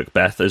 it's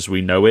Macbeth as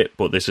we know it,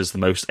 but this is the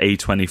most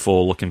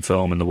A24 looking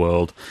film in the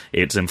world.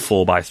 It's in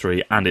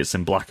 4:3 and it's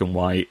in black and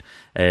white.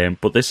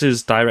 But this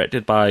is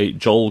directed by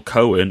Joel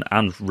Cohen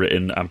and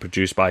written and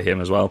produced by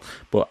him as well.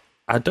 But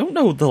I don't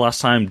know the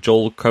last time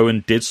Joel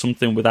Cohen did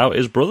something without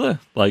his brother.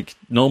 Like,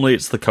 normally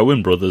it's the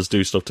Cohen brothers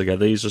do stuff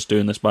together. He's just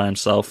doing this by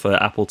himself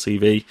for Apple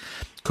TV.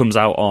 Comes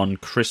out on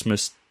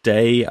Christmas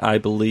Day, I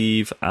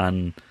believe,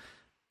 and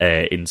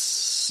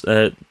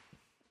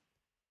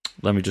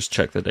let me just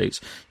check the dates.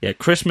 Yeah,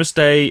 Christmas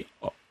Day,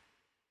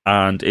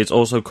 and it's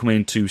also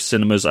coming to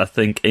cinemas, I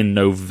think, in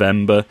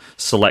November,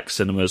 select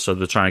cinemas, so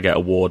they're trying to get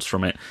awards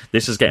from it.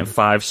 This is getting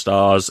 5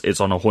 stars. It's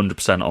on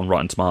 100% on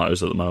Rotten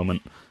Tomatoes at the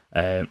moment.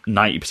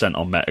 90%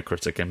 on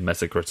Metacritic, and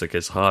Metacritic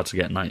is hard to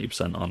get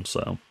 90% on,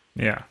 so...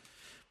 Yeah.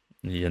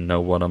 You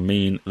know what I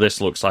mean? This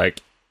looks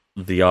like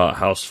the art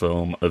house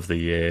film of the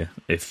year.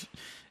 If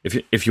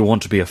you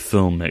want to be a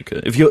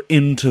filmmaker, if you're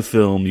into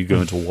film, you're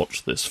going to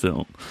watch this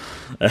film.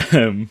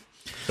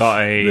 Got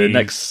The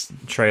next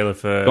trailer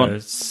for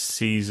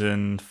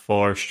season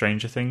 4 of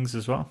Stranger Things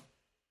as well.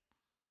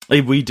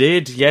 We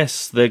did,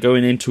 yes. They're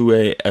going into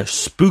a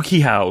spooky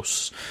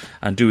house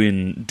and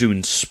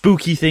doing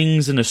spooky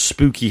things in a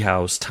spooky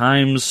house.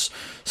 Times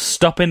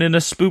stopping in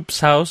a spook's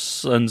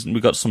house, and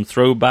we got some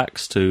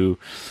throwbacks to...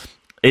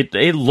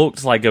 It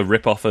looked like a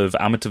rip-off of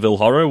Amityville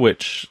Horror,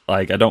 which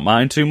I don't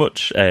mind too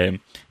much.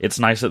 It's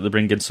nice that they're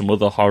bringing some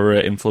other horror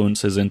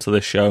influences into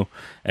this show,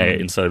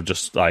 instead of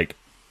just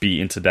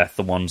beating to death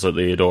the ones that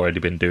they had already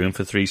been doing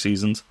for 3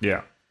 seasons.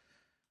 Yeah.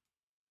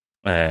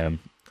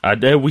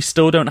 We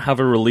still don't have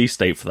a release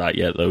date for that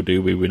yet, though,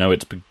 do we? We know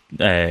it's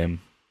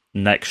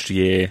next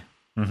year.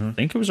 Mm-hmm. I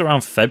think it was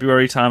around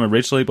February time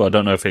originally, but I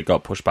don't know if it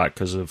got pushed back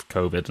because of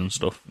COVID and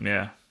stuff.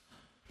 Yeah.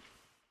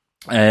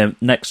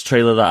 Next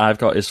trailer that I've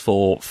got is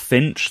for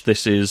Finch.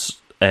 This is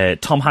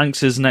Tom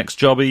Hanks's next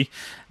jobby.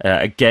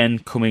 Again,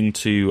 coming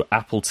to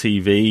Apple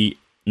TV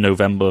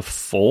November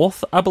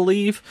 4th, I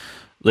believe.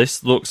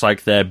 This looks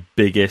like their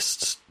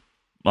biggest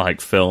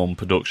film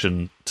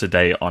production to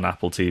date on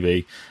Apple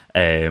TV.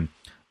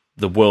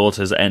 The world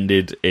has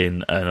ended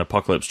in an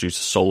apocalypse due to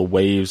solar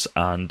waves,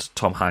 and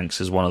Tom Hanks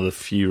is one of the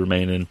few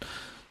remaining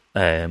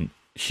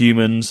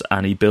humans,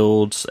 and he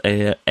builds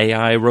a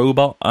AI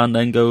robot and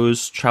then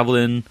goes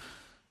traveling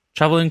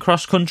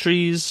cross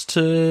countries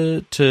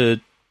to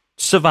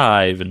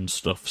survive and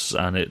stuff.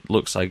 And it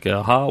looks like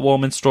a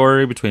heartwarming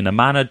story between a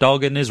man, a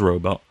dog, and his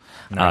robot.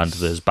 Nice.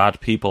 And there's bad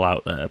people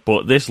out there,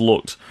 but this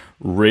looked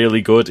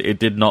really good. It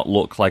did not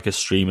look like a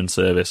streaming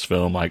service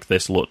film.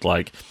 This looked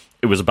like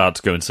it was about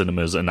to go in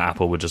cinemas, and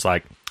Apple were just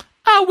like,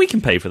 we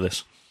can pay for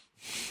this.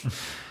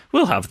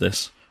 We'll have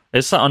this.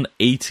 It's sat on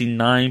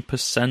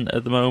 89%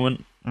 at the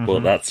moment, but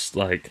that's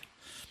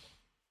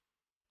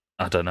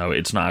I don't know.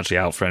 It's not actually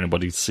out for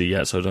anybody to see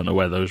yet, so I don't know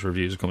where those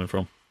reviews are coming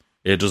from.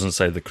 It doesn't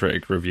say the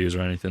critic reviews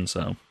or anything,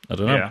 so I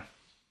don't know. Yeah,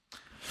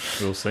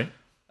 we'll see.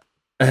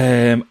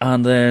 And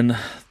then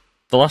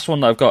the last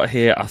one that I've got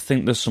here, I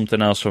think there's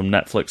something else from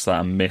Netflix that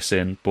I'm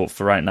missing, but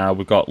for right now,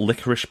 we've got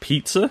Licorice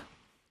Pizza,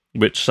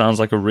 which sounds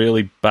like a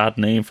really bad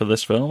name for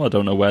this film. I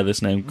don't know where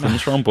this name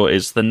comes from, but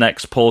it's the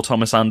next Paul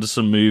Thomas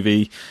Anderson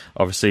movie,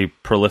 obviously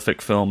prolific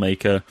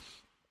filmmaker,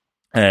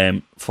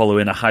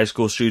 following a high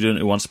school student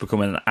who wants to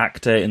become an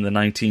actor in the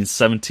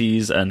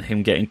 1970s and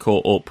him getting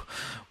caught up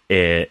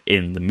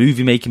in the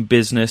movie-making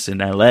business in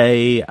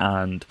LA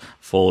and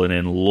falling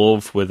in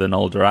love with an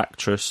older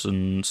actress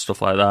and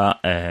stuff like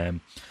that.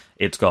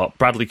 It's got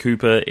Bradley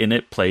Cooper in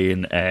it,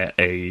 playing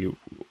a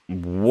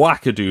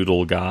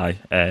wackadoodle guy.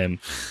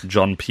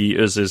 John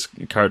Peters, his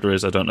character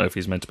is. I don't know if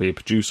he's meant to be a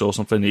producer or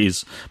something.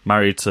 He's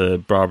married to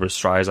Barbara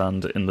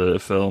Streisand in the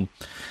film.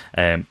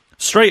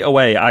 Straight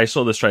away, I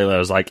saw this trailer. I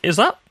was like, "Is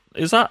that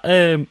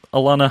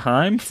Alana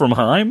Haim from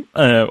Haim,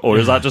 or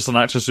is that just an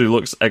actress who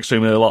looks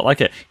extremely a lot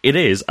like it?" It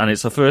is, and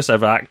it's her first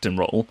ever acting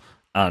role,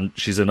 and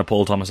she's in a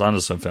Paul Thomas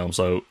Anderson film.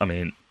 So, I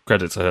mean,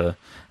 credit to her.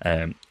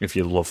 If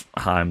you love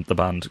Haim, the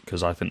band,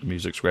 because I think the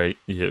music's great,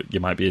 you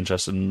might be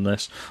interested in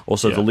this.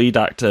 Also, the lead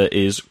actor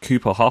is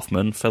Cooper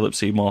Hoffman, Philip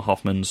Seymour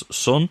Hoffman's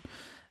son,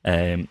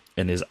 in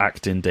his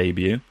acting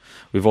debut.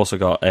 We've also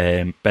got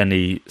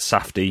Benny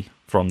Safdie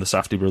from the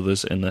Safdie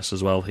brothers in this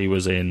as well. He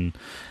was in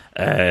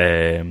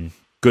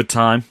Good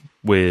Time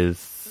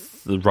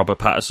with Robert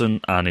Pattinson,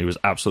 and he was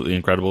absolutely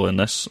incredible in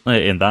that.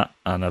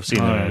 And I've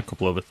seen him in a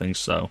couple other things,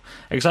 so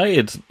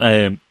excited.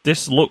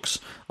 This looks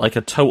like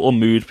a total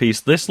mood piece.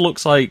 This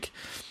looks like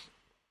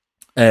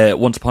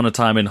Once Upon a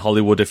Time in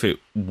Hollywood if it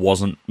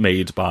wasn't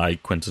made by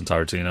Quentin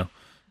Tarantino.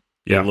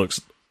 Yeah, it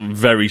looks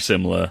very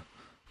similar,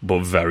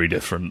 but very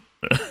different.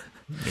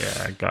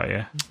 Yeah, I got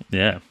you.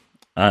 Yeah,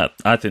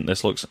 I think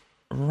this looks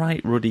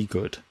right ruddy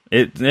good.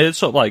 It's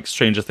sort of like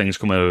Stranger Things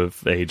coming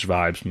of age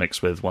vibes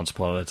mixed with Once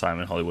Upon a Time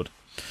in Hollywood.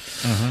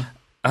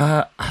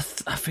 I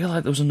feel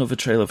like there was another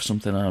trailer for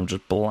something and I'm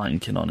just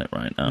blanking on it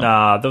right now.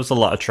 Nah, there was a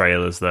lot of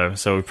trailers though,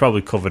 so we've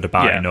probably covered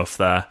about enough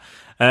there.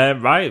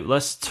 Right,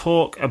 let's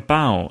talk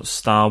about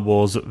Star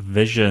Wars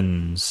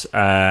Visions.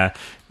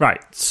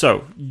 Right,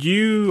 so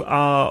you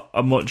are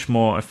much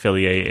more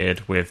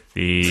affiliated with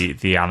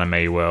the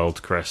anime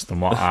world, Chris, than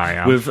what I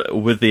am.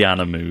 with the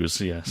animus,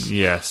 yes.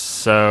 Yes,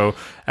 so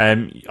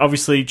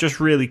obviously,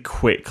 just really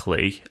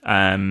quickly,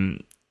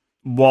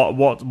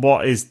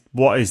 what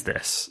is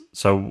this?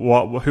 So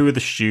who are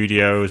the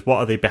studios? What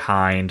are they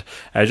behind?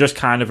 Just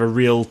kind of a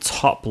real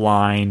top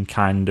line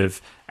kind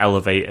of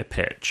elevator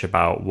pitch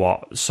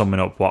about summing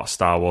up what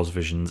Star Wars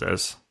Visions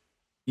is.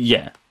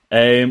 Yeah.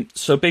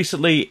 So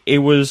basically, it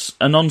was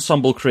an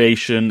ensemble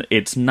creation.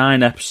 It's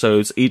 9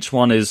 episodes. Each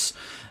one is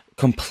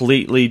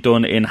completely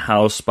done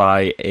in-house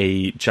by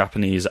a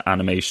Japanese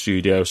anime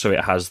studio, so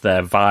it has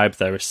their vibe,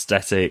 their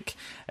aesthetic,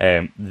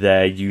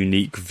 their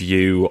unique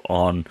view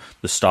on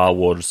the Star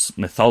Wars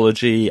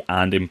mythology,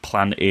 and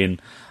implanting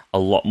a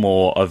lot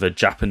more of a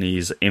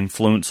Japanese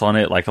influence on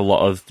it. Like, a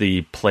lot of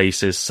the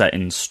places set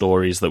in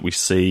stories that we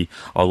see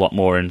are a lot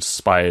more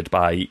inspired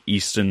by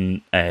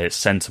Eastern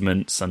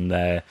sentiments and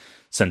their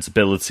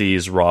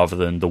sensibilities rather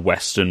than the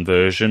Western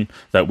version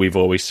that we've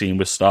always seen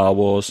with Star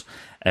Wars.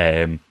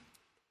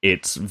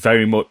 It's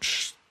very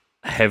much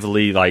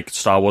heavily like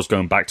Star Wars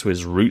going back to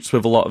his roots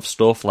with a lot of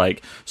stuff.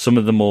 Like, some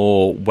of the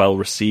more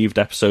well-received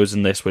episodes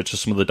in this, which are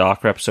some of the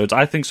darker episodes,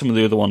 I think some of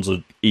the other ones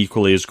are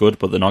equally as good,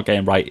 but they're not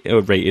getting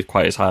rated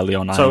quite as highly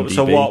on IMDb.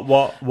 So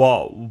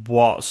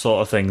what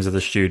sort of things are the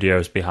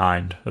studios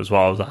behind? That's what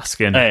I was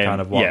asking.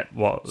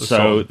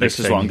 So this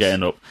is what I'm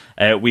getting up.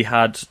 We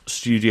had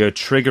Studio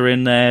Trigger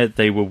in there.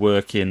 They were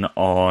working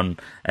on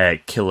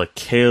Kill la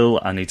Kill.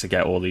 I need to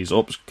get all these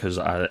up because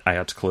I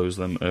had to close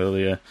them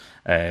earlier.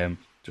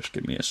 Just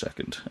give me a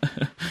second.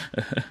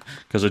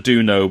 Because I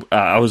do know,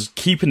 I was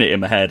keeping it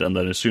in my head, and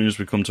then as soon as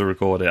we come to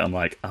record it, I'm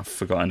like, I've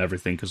forgotten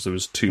everything because there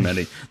was too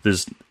many.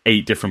 There's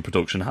 8 different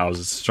production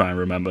houses to try and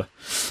remember.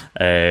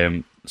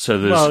 So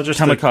there's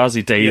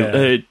Kamikaze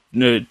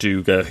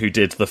Duga, who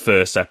did the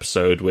first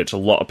episode, which a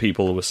lot of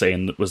people were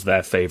saying was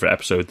their favourite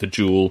episode, The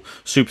Duel,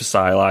 super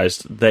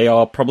stylized. They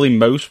are probably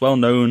most well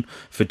known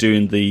for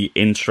doing the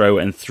intro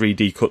and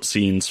 3D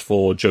cutscenes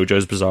for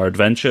JoJo's Bizarre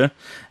Adventure.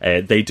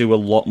 They do a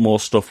lot more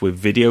stuff with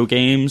video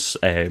games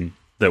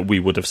that we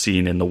would have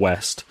seen in the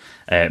West.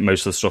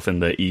 Most of the stuff in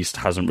the East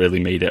hasn't really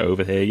made it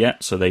over here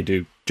yet, so they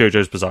do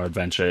JoJo's Bizarre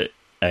Adventure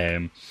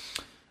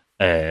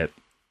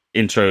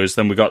intros.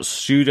 Then we got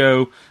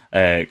Studio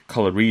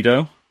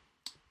Colorido.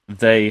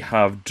 They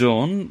have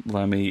done,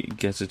 let me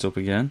get it up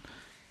again,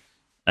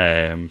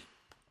 a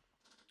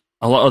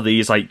lot of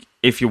these, like,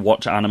 if you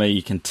watch anime,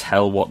 you can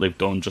tell what they've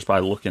done just by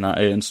looking at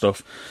it and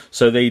stuff.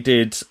 So they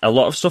did a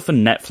lot of stuff for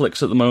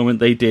Netflix at the moment.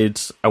 They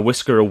did A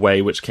Whisker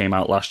Away, which came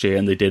out last year,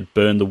 and they did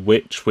Burn the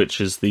Witch,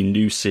 which is the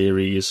new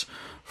series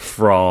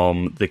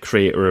from the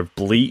creator of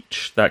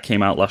Bleach that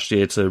came out last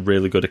year to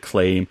really good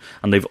acclaim.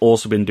 And they've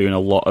also been doing a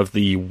lot of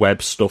the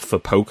web stuff for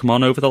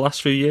Pokemon over the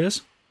last few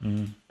years.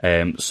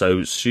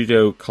 So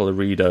Studio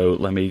Colorido,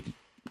 let me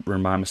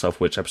remind myself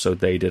which episode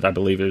they did. I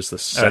believe it was the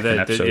second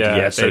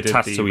episode. So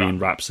Tatooine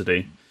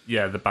Rhapsody.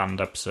 Yeah, the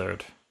band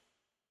episode.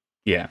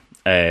 Yeah,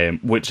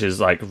 which is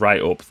like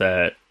right up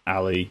their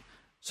alley.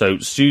 So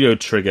Studio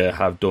Trigger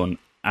have done...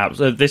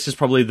 this is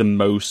probably the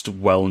most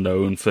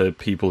well-known for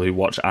people who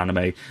watch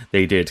anime.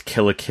 They did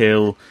Kill la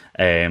Kill,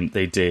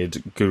 they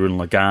did Gurren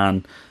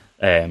Lagann,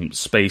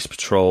 Space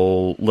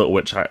Patrol, Little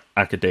Witch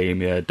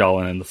Academia,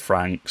 Darling in the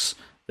Franxx.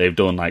 They've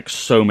done like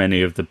so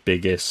many of the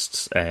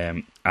biggest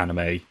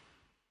anime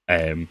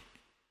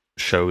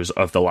shows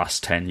of the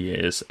last 10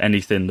 years.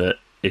 Anything that,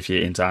 if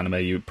you're into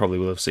anime, you probably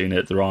will have seen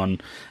it. They're on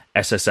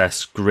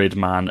SSS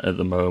Gridman at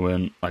the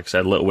moment. Like I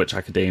said, Little Witch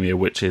Academia,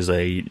 which is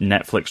a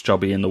Netflix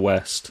jobby in the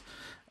West.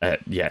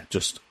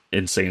 Just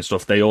insane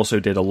stuff. They also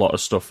did a lot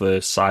of stuff for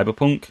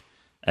Cyberpunk,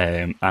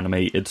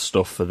 animated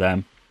stuff for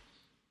them.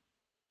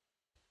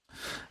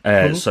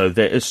 So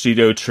the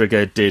Studio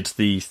Trigger did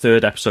the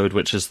third episode,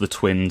 which is the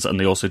twins, and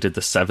they also did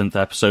the seventh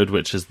episode,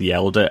 which is the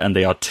elder, and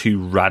they are two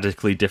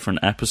radically different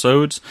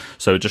episodes.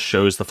 So it just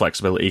shows the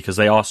flexibility, because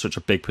they are such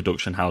a big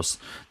production house.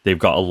 They've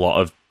got a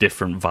lot of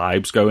different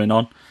vibes going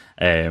on.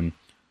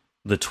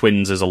 The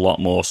twins is a lot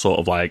more sort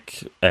of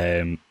like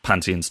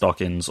Panty and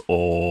Stockings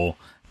or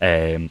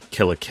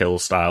Kill la Kill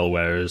style,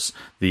 whereas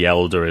the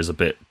elder is a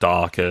bit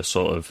darker,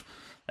 sort of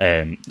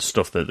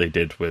stuff that they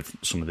did with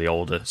some of the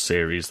older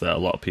series that a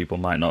lot of people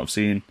might not have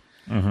seen.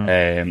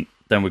 Then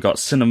we got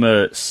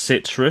Cinema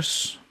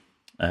Citrus.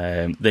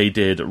 They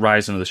did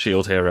Rising of the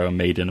Shield Hero and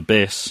Made in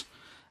Abyss.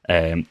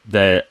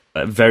 They're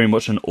very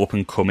much an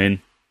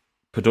up-and-coming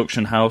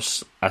production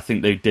house. I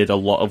think they did a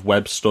lot of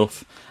web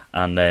stuff,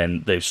 and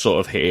then they've sort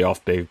of hit it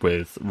off big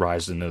with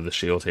Rising of the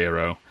Shield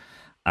Hero.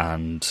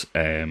 And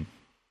they're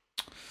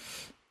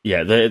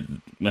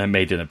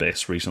Made in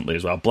Abyss recently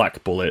as well.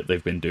 Black Bullet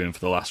they've been doing for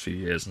the last few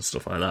years and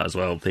stuff like that as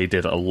well. They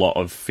did a lot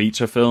of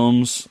feature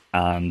films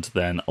and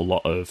then a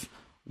lot of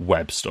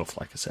web stuff,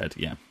 like I said.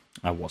 Yeah,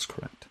 I was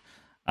correct.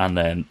 And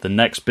then the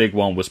next big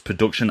one was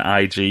Production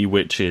IG,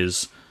 which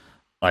is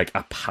like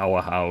a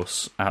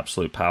powerhouse,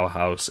 absolute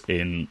powerhouse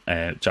in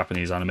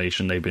Japanese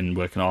animation. They've been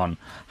working on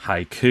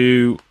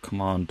Haiku.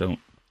 Come on, don't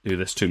do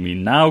this to me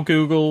now,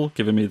 Google,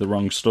 giving me the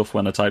wrong stuff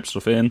when I type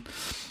stuff in.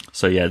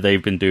 So yeah,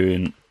 they've been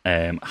doing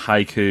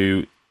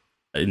Haiku,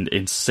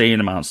 insane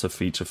amounts of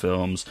feature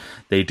films.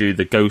 They do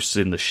the Ghosts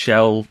in the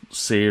Shell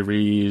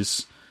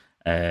series.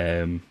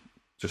 Just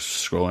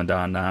scrolling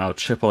down now.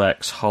 Triple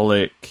X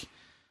Holic,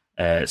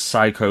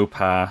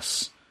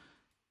 Psycho-Pass,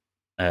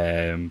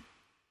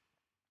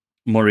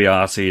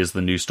 Moriarty is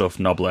the new stuff,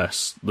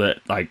 Noblesse,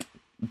 like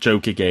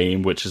Joker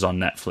Game, which is on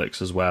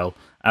Netflix as well.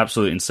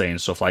 Absolutely insane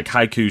stuff. Like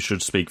Haiku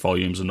should speak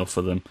volumes enough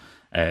for them,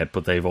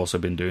 but they've also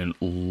been doing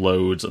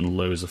loads and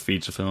loads of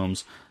feature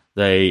films.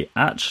 They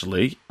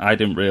actually, I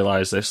didn't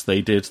realise this,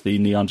 they did the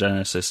Neon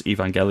Genesis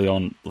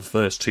Evangelion, the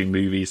first two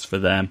movies for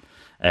them,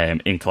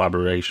 in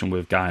collaboration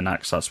with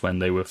Gainax. That's when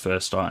they were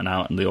first starting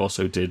out, and they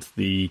also did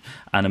the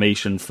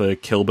animation for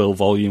Kill Bill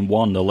Volume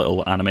 1, the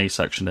little anime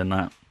section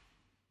in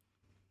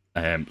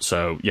that.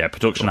 So, yeah,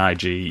 Production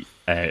IG,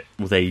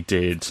 they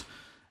did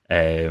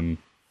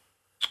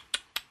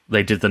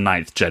The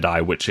Ninth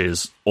Jedi, which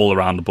is all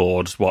around the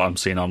board, what I'm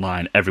seeing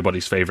online,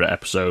 everybody's favourite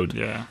episode.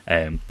 Yeah.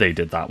 They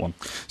did that one.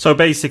 So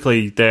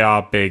basically, they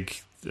are big.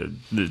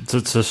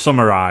 To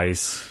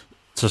summarise.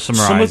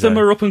 Some of them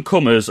are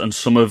up-and-comers, and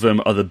some of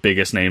them are the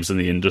biggest names in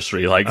the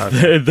industry. Like,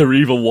 they're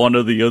either one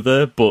or the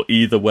other, but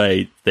either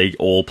way, they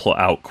all put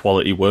out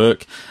quality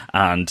work.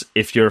 And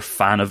if you're a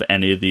fan of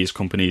any of these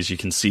companies, you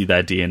can see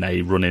their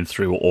DNA running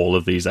through all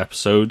of these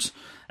episodes.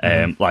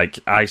 Like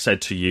I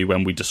said to you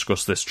when we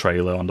discussed this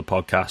trailer on the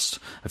podcast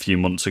a few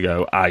months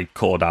ago, I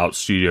called out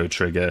Studio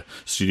Trigger,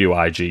 Studio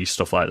IG,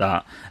 stuff like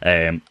that.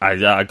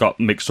 I got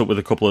mixed up with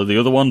a couple of the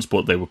other ones,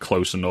 but they were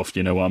close enough,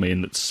 you know what I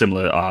mean?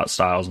 Similar art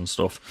styles and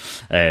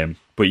stuff.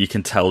 But you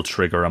can tell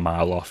Trigger a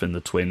mile off in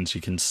the twins. You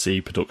can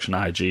see Production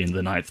IG in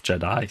The Ninth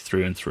Jedi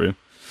through and through.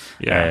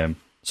 Yeah.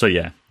 So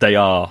yeah, they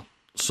are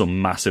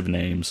some massive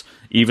names.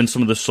 Even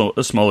some of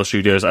the smaller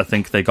studios, I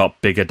think they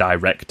got bigger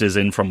directors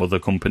in from other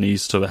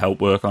companies to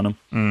help work on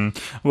them.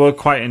 Well,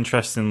 quite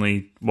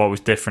interestingly, what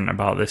was different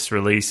about this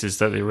release is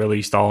that they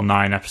released all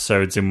 9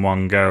 episodes in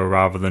one go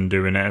rather than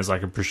doing it as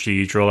like a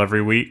procedural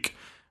every week,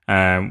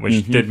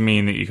 which did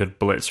mean that you could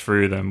blitz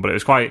through them. But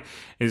it's quite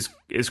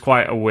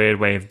a weird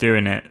way of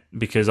doing it,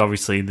 because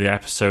obviously the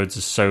episodes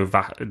are so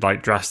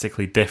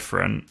drastically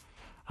different.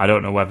 I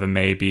don't know whether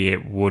maybe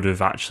it would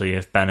have actually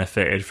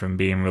benefited from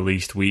being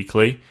released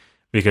weekly,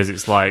 because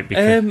it's like,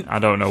 I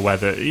don't know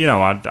whether, you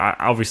know, I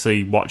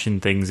obviously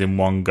watching things in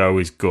one go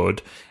is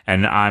good,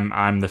 and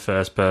I'm the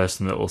first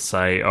person that will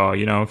say, oh,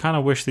 you know, I kind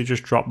of wish they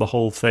just dropped the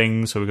whole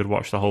thing so we could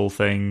watch the whole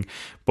thing.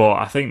 But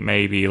I think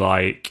maybe,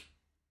 like,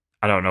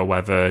 I don't know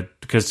whether,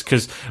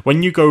 because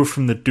when you go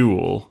from the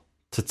Duel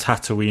to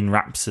Tatooine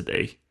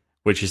Rhapsody,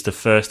 which is the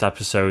first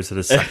episode to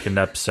the second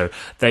episode,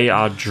 they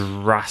are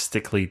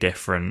drastically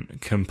different,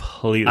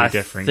 completely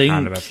different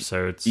kind of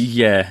episodes.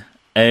 Yeah.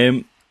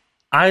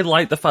 I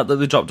like the fact that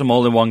they dropped them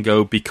all in one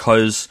go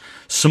because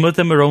some of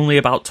them are only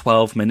about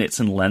 12 minutes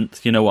in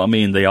length. You know what I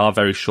mean? They are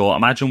very short.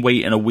 Imagine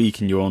waiting a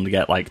week and you only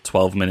get like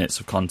 12 minutes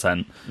of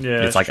content.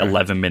 Yeah, it's like true.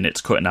 11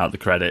 minutes cutting out the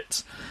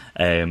credits.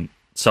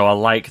 So I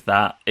like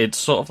that. It's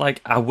sort of like,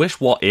 I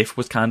wish What If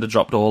was kind of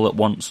dropped all at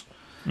once.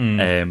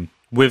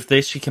 With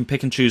this, you can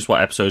pick and choose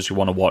what episodes you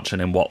want to watch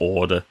and in what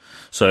order.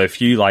 So if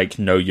you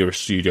know you're a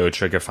Studio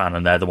Trigger fan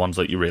and they're the ones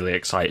that you're really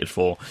excited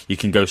for, you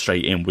can go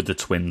straight in with the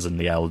Twins and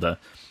the Elder,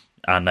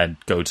 and then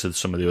go to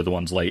some of the other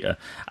ones later.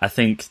 I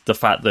think the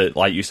fact that,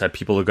 like you said,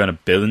 people are going to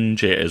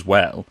binge it as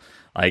well,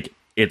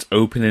 it's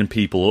opening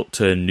people up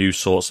to new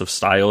sorts of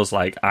styles.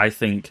 I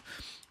think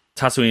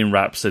Tatooine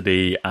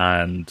Rhapsody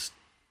and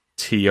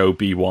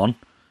TOB1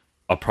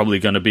 are probably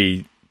going to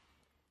be,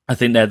 I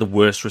think they're the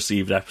worst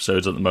received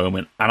episodes at the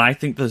moment, and I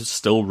think they're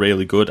still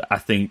really good. I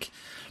think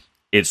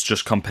it's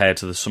just compared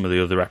to some of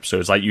the other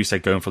episodes. Like you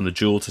said, going from the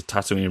Duel to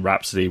Tatooine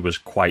Rhapsody was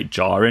quite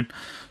jarring.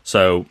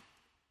 So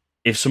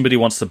if somebody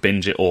wants to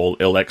binge it all,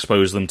 it'll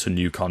expose them to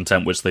new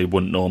content, which they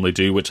wouldn't normally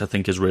do, which I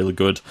think is really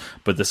good.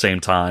 But at the same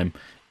time,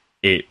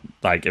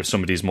 if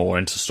somebody's more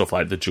into stuff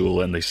like the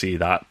Duel and they see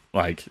that,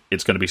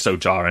 it's going to be so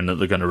jarring that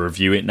they're going to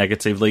review it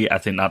negatively. I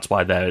think that's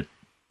why their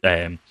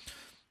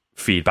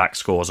feedback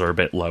scores are a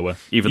bit lower,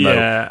 even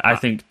though I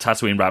think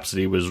Tatooine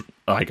Rhapsody was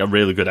a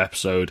really good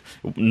episode,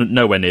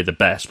 nowhere near the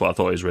best, but I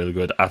thought it was really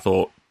good. I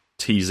thought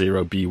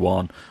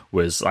T0B1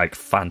 was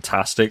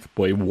fantastic,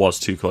 but it was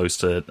too close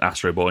to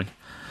Astro Boy.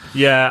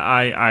 Yeah,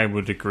 I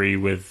would agree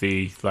with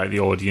the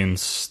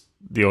audience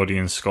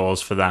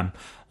scores for them.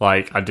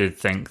 I did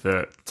think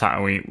that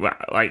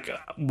Tatooine,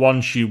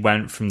 once you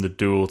went from the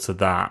Duel to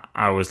that,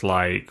 I was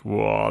like,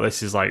 whoa,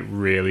 this is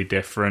really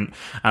different.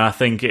 And I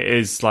think it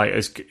is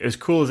as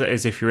cool as it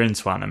is if you're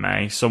into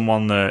anime,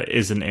 someone that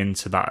isn't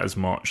into that as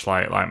much,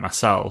 like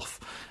myself,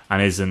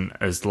 and isn't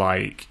as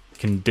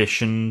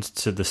conditioned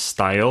to the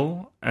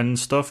style and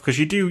stuff, because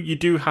you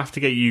do have to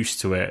get used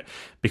to it,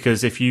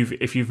 because if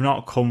you've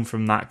not come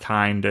from that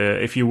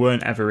if you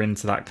weren't ever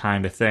into that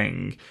kind of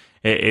thing,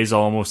 it is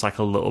almost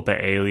a little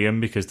bit alien,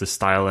 because the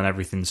style and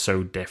everything's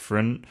so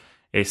different.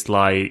 It's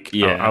I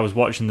was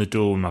watching the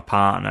Duel with my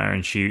partner,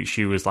 and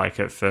she was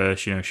at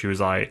first, she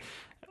was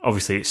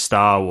obviously it's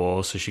Star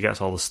Wars, so she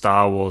gets all the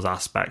Star Wars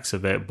aspects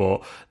of it,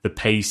 but the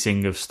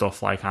pacing of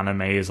stuff like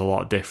anime is a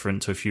lot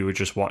different to if you were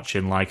just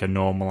watching a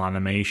normal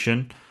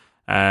animation.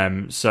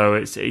 So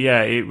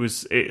it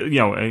was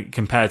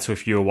compared to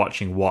if you were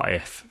watching What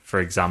If, for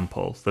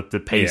example, the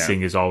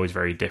pacing is always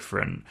very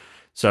different.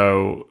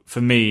 So for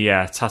me,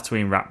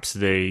 Tatooine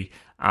Rhapsody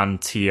and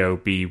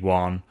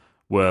TOB1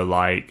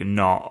 were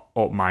not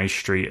up my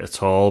street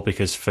at all,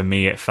 because for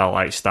me it felt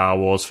like Star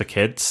Wars for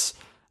kids.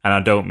 And I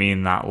don't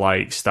mean that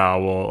Star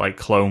Wars,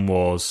 Clone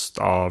Wars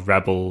or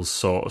Rebels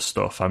sort of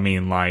stuff. I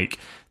mean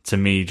to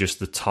me, just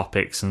the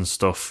topics and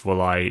stuff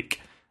were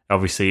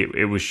obviously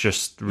it was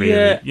just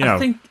really, I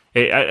think...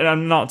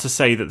 I'm not to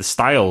say that the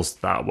style's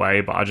that way,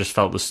 but I just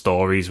felt the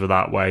stories were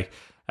that way.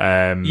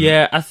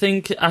 I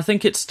think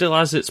it still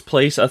has its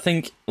place. I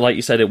think, like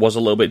you said, it was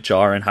a little bit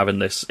jarring having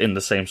this in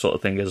the same sort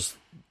of thing as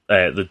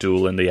the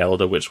Duel and the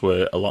Elder, which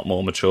were a lot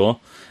more mature.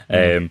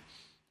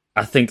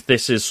 I think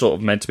this is sort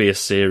of meant to be a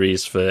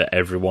series for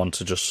everyone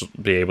to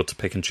just be able to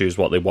pick and choose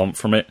what they want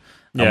from it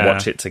and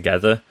watch it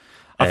together.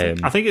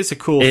 I think it's a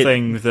cool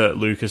thing that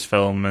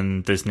Lucasfilm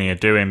and Disney are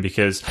doing,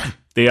 because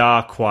they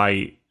are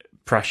quite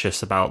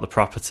precious about the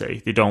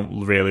property. They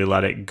don't really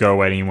let it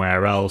go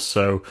anywhere else,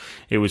 so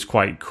it was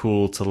quite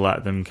cool to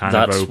let them kind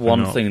of open That's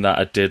one up. thing that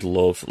I did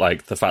love,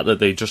 the fact that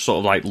they just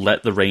sort of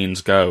let the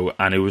reins go,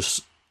 and it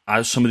was,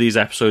 as some of these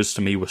episodes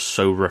to me were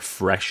so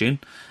refreshing,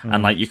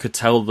 and you could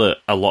tell that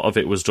a lot of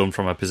it was done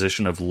from a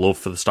position of love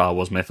for the Star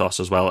Wars mythos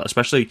as well,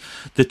 especially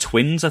the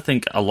twins. I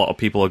think a lot of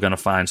people are going to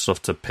find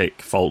stuff to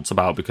pick faults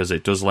about, because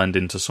it does lend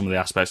into some of the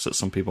aspects that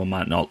some people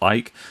might not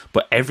like,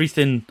 but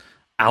everything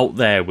out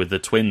there with the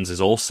twins is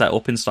all set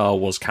up in Star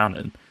Wars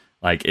canon.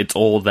 It's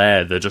all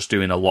there. They're just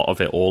doing a lot of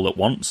it all at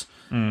once.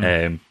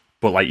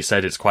 But like you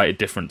said, it's quite a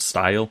different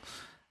style.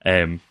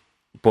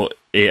 But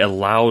it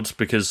allowed,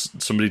 because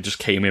somebody just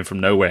came in from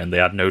nowhere and they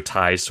had no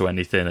ties to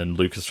anything, and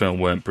Lucasfilm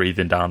weren't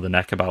breathing down the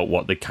neck about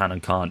what they can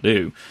and can't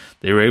do.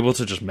 They were able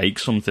to just make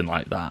something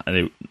like that,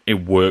 and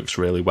it works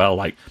really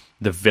well.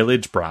 The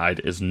Village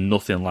Bride is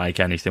nothing like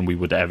anything we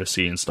would ever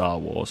see in Star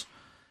Wars.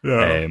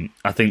 Yeah.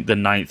 I think the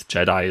Ninth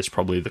Jedi is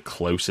probably the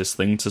closest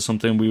thing to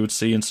something we would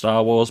see in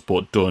Star Wars,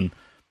 but done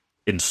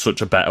in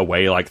such a better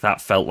way.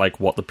 That felt like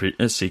what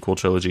the sequel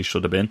trilogy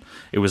should have been.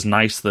 It was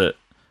nice that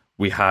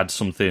we had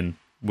something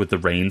with the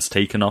reins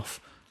taken off,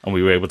 and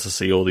we were able to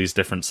see all these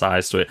different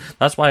sides to it.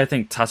 That's why I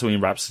think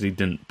Tatooine Rhapsody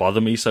didn't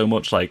bother me so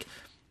much.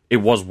 It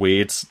was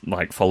weird,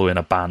 following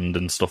a band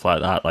and stuff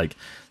like that.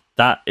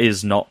 That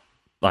is not,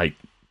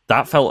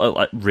 that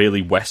felt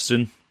really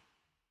Western.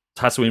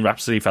 Tatooine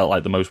Rhapsody felt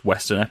like the most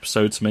Western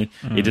episode to me.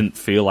 It didn't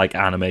feel like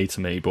anime to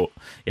me, but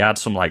it had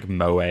some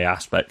moe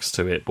aspects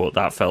to it, but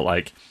that felt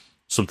like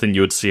something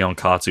you would see on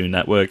Cartoon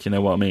Network, you know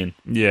what I mean?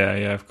 Yeah,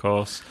 of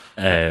course.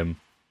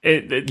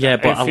 Yeah,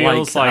 but it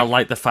feels I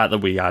like the fact that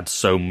we had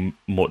so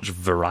much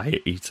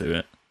variety to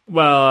it.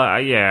 Well,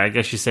 yeah, I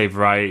guess you say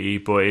variety,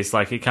 but it's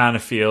like it kind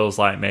of feels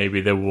like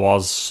maybe there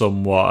was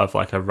somewhat of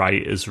like a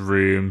writer's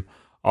room,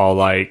 or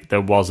like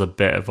there was a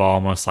bit of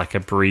almost like a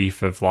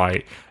brief of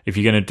like, if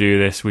you're going to do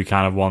this, we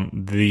kind of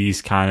want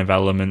these kind of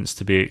elements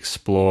to be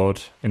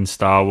explored in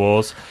Star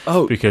Wars.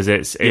 Oh, because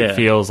it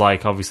feels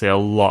like obviously a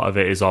lot of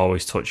it is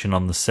always touching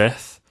on the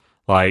Sith,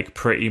 like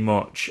pretty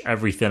much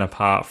everything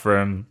apart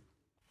from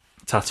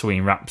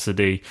Tatooine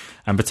Rhapsody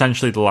and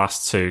potentially the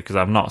last two, because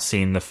I've not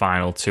seen the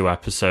final 2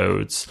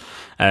 episodes.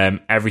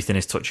 Everything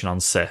is touching on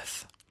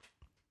Sith.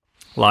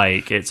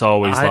 Like, it's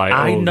always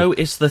I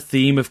noticed the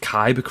theme of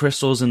kyber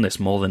crystals in this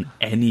more than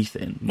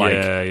anything. Like,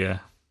 yeah.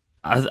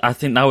 I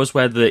think that was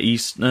where the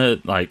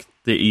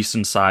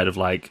eastern side of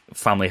like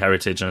family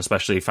heritage and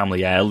especially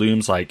family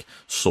heirlooms, like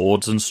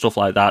swords and stuff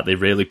like that, they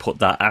really put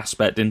that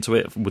aspect into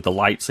it with the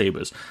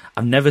lightsabers.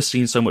 I've never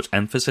seen so much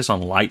emphasis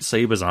on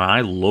lightsabers, and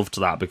I loved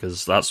that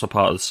because that's a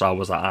part of the Star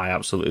Wars that I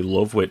absolutely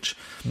love, which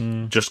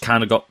just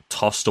kind of got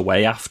tossed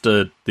away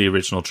after the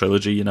original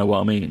trilogy. You know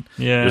what I mean?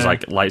 Yeah, it was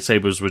like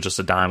lightsabers were just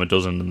a dime a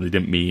dozen and they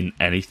didn't mean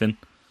anything.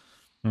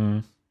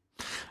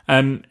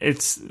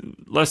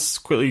 Let's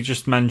quickly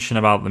just mention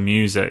about the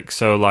music.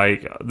 So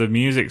like the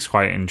music's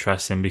quite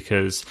interesting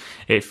because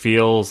it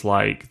feels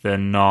like they're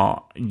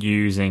not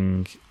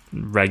using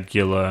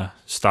regular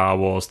Star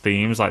Wars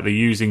themes, like they're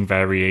using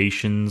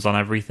variations on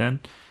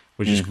everything,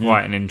 which is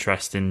quite an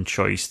interesting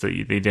choice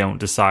that they don't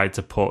decide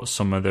to put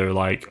some of their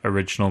like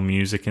original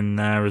music in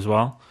there as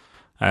well.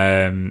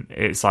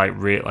 It's like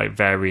like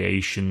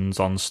variations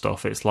on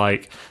stuff. It's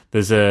like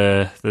there's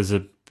a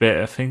bit,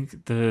 I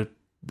think the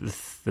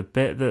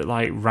bit that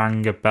like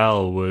rang a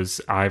bell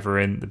was either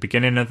in the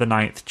beginning of the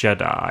Ninth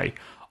Jedi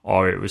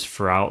or it was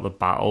throughout the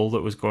battle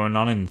that was going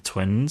on in the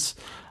Twins.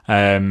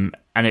 And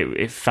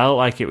it felt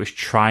like it was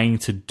trying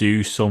to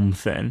do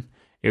something.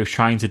 It was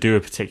trying to do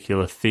a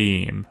particular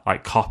theme,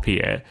 like copy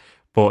it,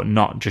 but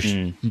not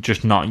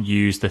just not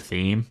use the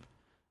theme.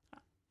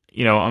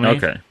 You know what I mean?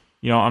 Okay.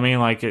 You know what I mean?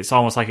 Like, it's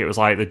almost like it was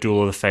like the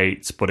Duel of the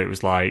Fates, but it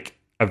was like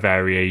a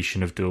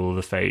variation of Duel of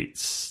the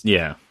Fates.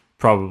 Yeah.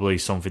 Probably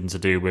something to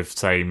do with,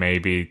 say,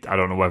 maybe, I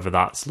don't know whether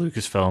that's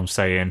Lucasfilm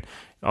saying,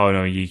 oh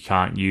no, you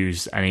can't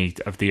use any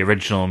of the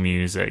original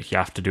music, you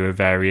have to do a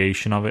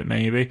variation of it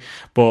maybe.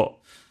 But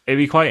it'd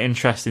be quite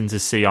interesting to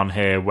see on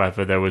here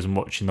whether there was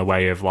much in the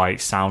way of like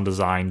sound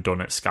design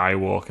done at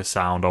Skywalker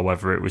Sound or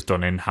whether it was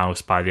done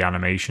in-house by the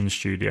animation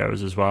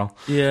studios as well.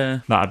 Yeah.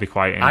 That'd be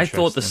quite interesting. I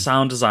thought the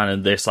sound design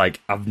in this, like,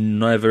 I've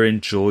never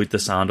enjoyed the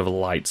sound of a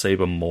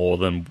lightsaber more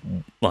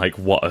than like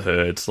what I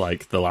heard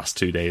like the last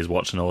 2 days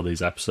watching all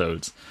these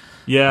episodes.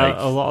 Yeah, like,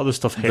 a lot of the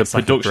stuff hits the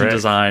like production a brick.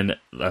 design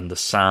and the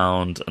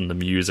sound and the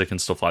music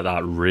and stuff like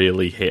that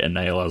really hit a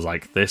nail. I was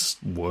like, this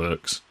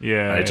works.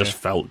 Yeah, and it just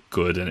felt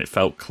good and it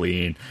felt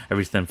clean.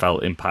 Everything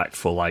felt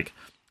impactful, like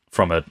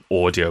from an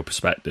audio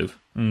perspective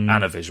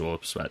and a visual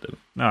perspective.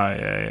 Oh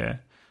yeah.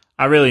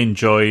 I really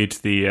enjoyed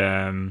the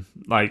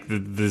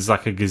there's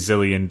like a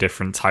gazillion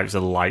different types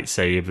of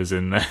lightsabers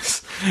in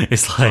this.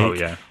 It's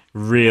like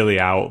really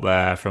out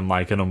there, from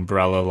like an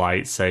umbrella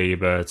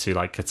lightsaber to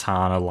like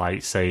katana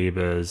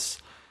lightsabers.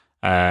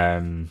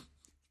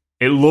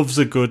 It loves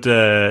a good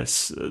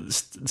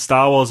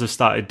Star Wars have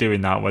started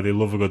doing that, where they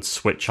love a good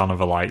switch on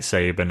of a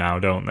lightsaber now,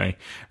 don't they?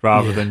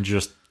 Rather than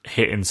just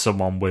hitting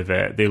someone with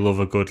it, they love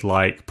a good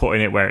like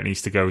putting it where it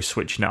needs to go,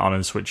 switching it on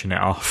and switching it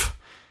off.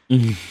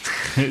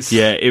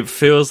 Yeah, it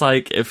feels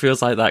like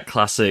that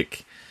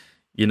classic,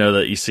 you know,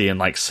 that you see in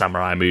like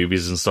samurai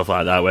movies and stuff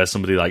like that, where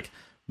somebody like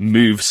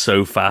moves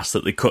so fast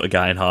that they cut a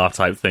guy in half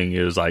type thing.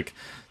 It was like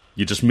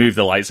you just move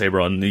the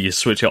lightsaber on, you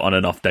switch it on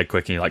and off dead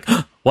quick, and you're like,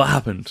 what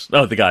happened?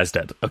 Oh, the guy's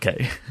dead.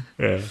 Okay.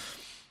 Yeah.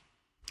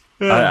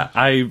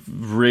 I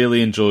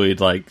really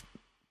enjoyed like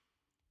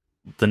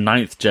the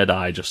Ninth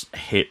Jedi just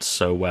hit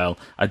so well.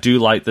 I do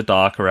like the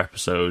darker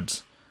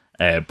episodes,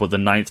 but the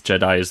Ninth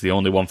Jedi is the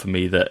only one for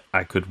me that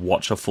I could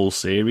watch a full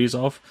series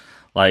of.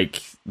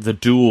 Like, the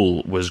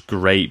Duel was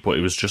great, but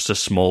it was just a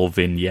small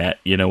vignette,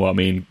 you know what I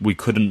mean?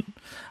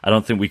 I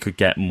don't think we could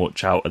get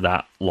much out of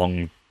that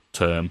long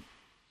term.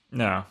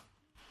 No.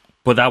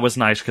 But that was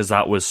nice because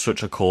that was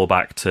such a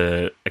callback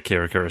to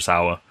Akira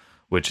Kurosawa,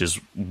 which is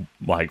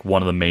like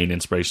one of the main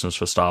inspirations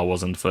for Star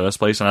Wars in the first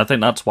place. And I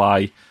think that's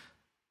why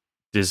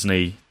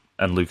Disney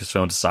and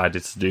Lucasfilm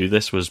decided to do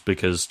this, was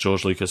because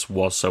George Lucas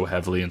was so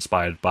heavily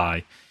inspired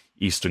by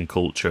Eastern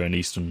culture and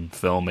Eastern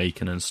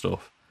filmmaking and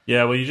stuff.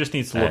 Yeah, well, you just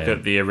need to look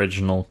at the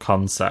original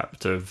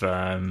concept of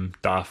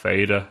Darth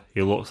Vader.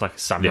 He looks like a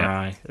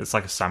samurai. Yeah. It's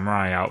like a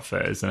samurai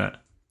outfit, isn't it?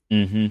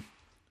 Mm-hmm.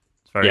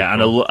 It's very cool.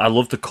 And I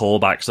love the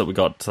callbacks that we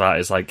got to that.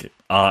 It's like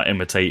art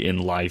imitating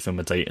life,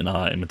 imitating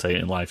art,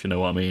 imitating life, you know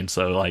what I mean?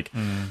 So, like,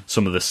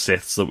 some of the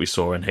Siths that we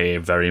saw in here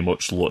very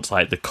much looked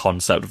like the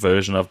concept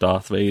version of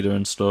Darth Vader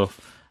and stuff.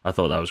 I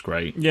thought that was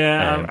great.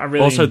 Yeah, I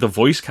really... Also, the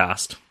voice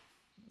cast.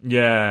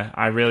 Yeah,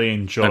 I really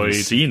enjoyed... I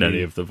haven't seen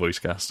any of the voice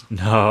cast.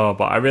 No,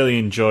 but I really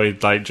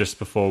enjoyed, like, just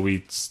before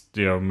we,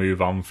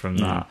 move on from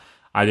that,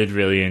 I did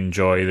really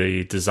enjoy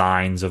the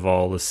designs of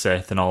all the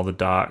Sith and all the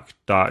dark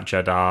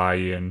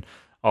Jedi, and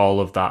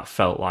all of that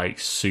felt like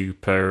super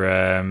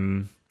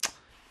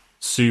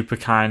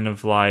kind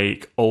of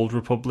like old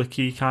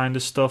Republic-y kind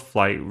of stuff,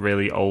 like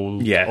really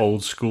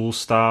old school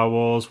Star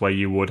Wars, where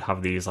you would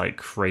have these like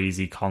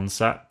crazy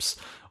concepts,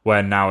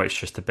 where now it's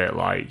just a bit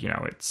like,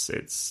 it's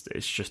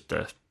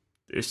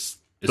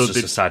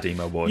just a sad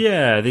emo boy.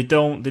 Yeah, they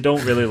don't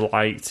really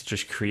like to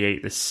just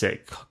create the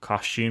sick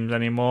costumes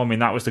anymore. I mean,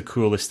 that was the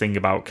coolest thing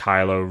about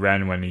Kylo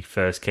Ren when he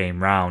first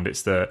came round.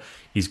 It's that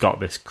he's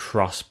got this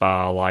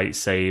crossbar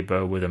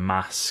lightsaber with a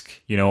mask.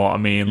 You know what I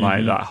mean?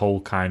 Like that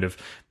whole kind of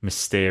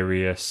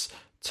mysterious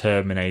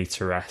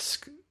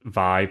Terminator-esque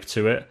vibe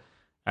to it.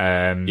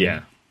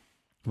 Yeah.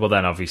 Well,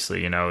 then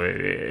obviously,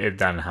 it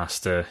then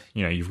has to,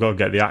 you've got to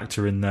get the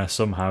actor in there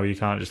somehow. You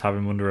can't just have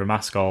him under a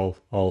mask all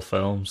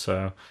film.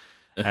 So.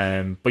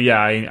 But yeah,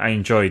 I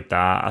enjoyed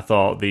that. I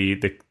thought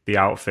the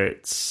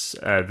outfits,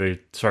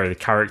 the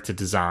character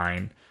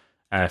design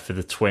for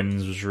the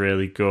twins was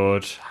really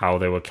good. How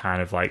they were kind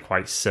of like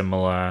quite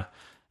similar,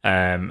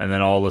 and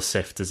then all the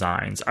Sith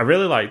designs. I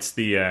really liked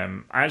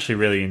I actually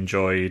really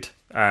enjoyed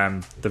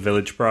the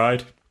Village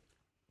Bride.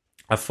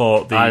 I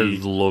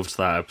loved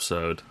that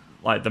episode.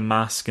 Like the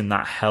mask and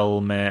that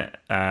helmet,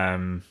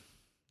 the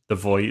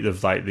voice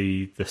of like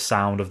the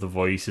sound of the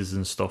voices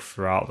and stuff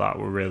throughout that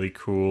were really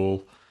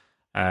cool.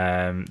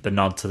 The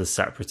nod to the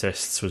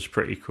Separatists was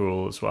pretty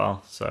cool as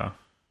well. So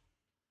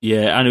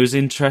yeah, and it was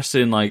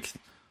interesting, like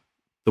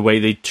the way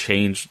they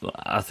changed.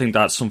 I think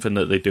that's something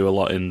that they do a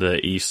lot in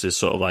the East. Is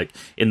sort of like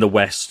in the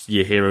West,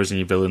 your heroes and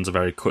your villains are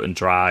very cut and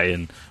dry,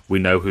 and we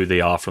know who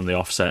they are from the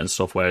offset and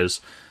stuff.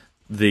 Whereas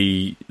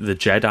the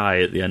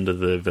Jedi at the end of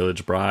the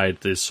Village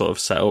Bride is sort of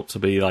set up to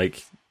be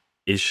like,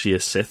 is she a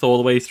Sith all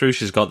the way through?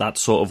 She's got that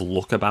sort of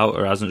look about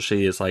her, hasn't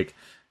she? It's like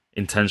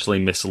intentionally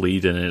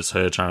misleading, and it's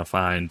her trying to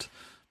find,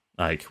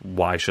 like,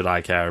 why should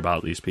I care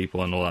about these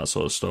people and all that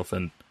sort of stuff.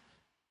 And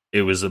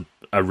it was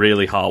a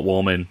really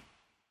heartwarming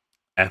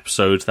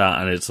episode,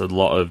 that, and it's a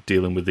lot of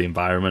dealing with the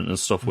environment and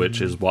stuff,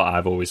 which is what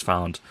I've always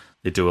found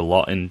they do a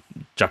lot in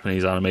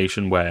Japanese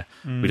animation, where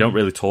we don't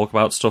really talk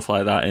about stuff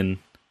like that in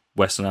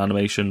Western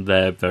animation.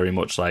 They're very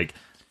much like,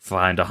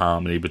 find a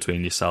harmony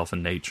between yourself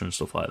and nature and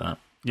stuff like that.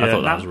 Yeah, I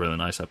thought that was a really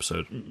nice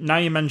episode. Now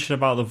you mentioned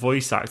about the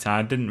voice acting,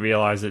 I didn't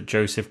realise that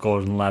Joseph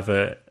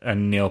Gordon-Levitt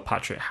and Neil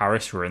Patrick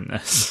Harris were in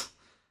this.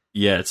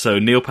 Yeah, so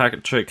Neil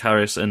Patrick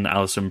Harris and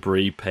Alison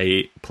Brie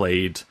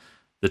played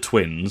the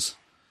twins.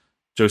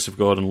 Joseph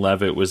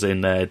Gordon-Levitt was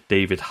in there.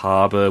 David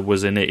Harbour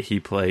was in it. He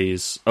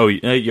plays... Oh,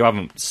 you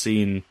haven't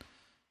seen...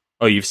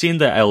 Oh, you've seen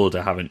The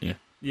Elder, haven't you?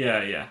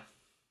 Yeah.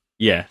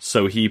 Yeah,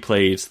 so he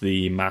played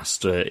the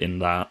Master in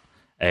that.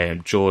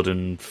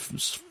 Jordan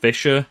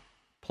Fisher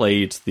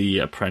played the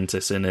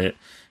Apprentice in it.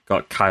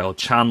 Got Kyle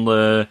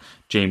Chandler,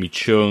 Jamie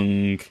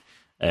Chung,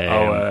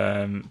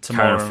 Tamora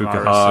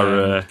Fukuhara.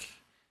 Morrison.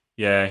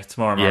 Yeah,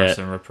 Tamora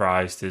Morrison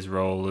reprised his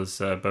role as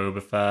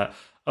Boba Fett.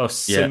 Oh,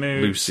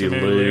 Simu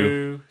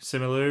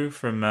Liu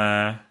from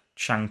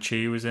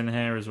Shang-Chi was in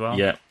here as well.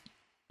 Yeah.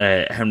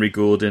 Henry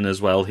Gordon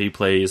as well. He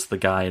plays the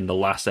guy in the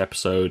last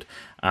episode,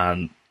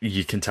 and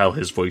you can tell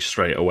his voice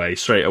straight away.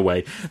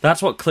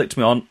 That's what clicked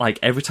me on. Like,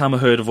 every time I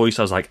heard a voice,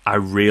 I was like, I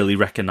really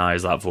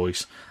recognise that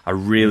voice. I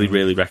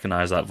really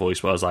recognise that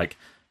voice. But I was like,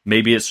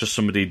 maybe it's just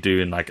somebody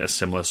doing like a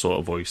similar sort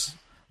of voice.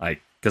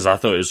 Like, because I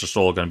thought it was just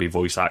all going to be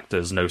voice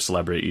actors, no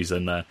celebrities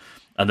in there.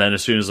 And then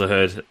as soon as I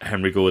heard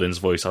Henry Gordon's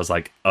voice, I was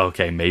like,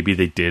 okay, maybe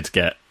they did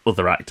get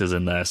other actors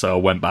in there. So I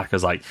went back, I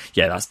was like,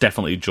 yeah, that's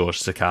definitely George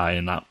Takei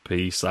in that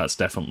piece. That's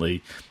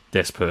definitely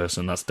this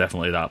person. That's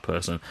definitely that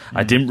person.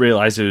 I didn't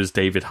realise it was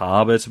David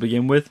Harbour to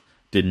begin with.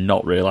 Did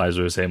not realise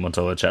it was him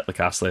until I checked the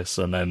cast list.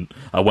 And then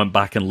I went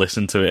back and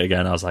listened to it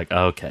again. I was like,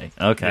 okay,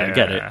 I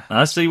get it.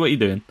 I see what you're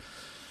doing.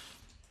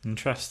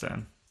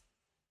 Interesting.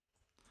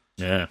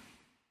 Yeah.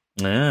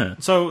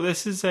 So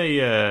this is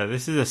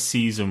a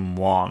season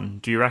 1.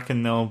 Do you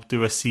reckon they'll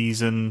do a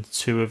season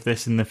 2 of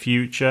this in the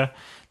future?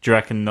 Do you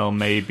reckon they'll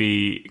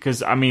maybe,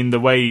 because I mean the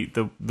way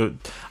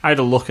I had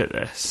a look at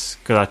this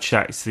because I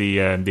checked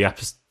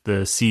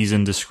the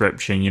season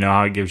description. You know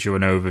how it gives you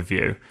an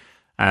overview,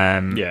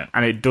 and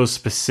it does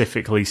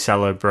specifically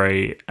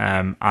celebrate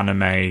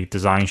anime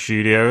design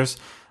studios.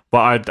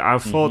 But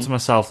I've thought to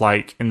myself,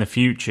 like, in the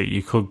future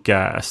you could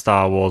get a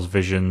Star Wars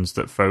Visions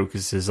that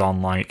focuses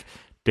on like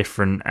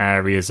different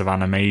areas of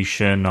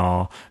animation,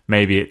 or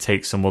maybe it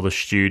takes some other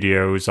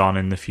studios on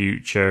in the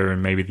future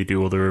and maybe they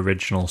do other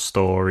original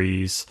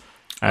stories.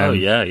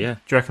 Yeah. Do you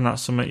reckon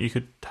that's something you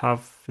could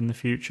have in the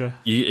future?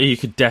 You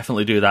could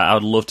definitely do that. I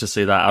would love to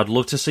see that. I'd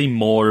love to see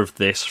more of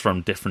this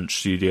from different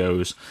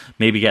studios.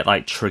 Maybe get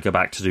like Trigger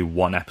back to do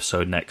one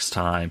episode next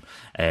time.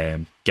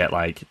 Get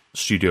like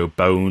Studio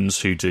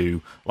Bones, who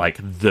do like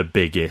the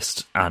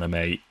biggest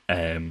anime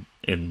in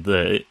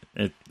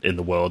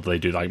the world. They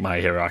do like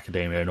My Hero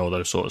Academia and all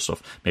those sort of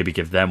stuff. Maybe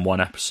give them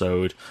one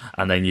episode,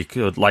 and then you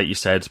could, like you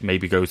said,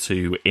 maybe go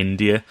to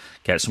India,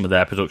 get some of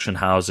their production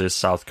houses,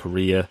 South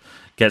Korea,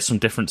 get some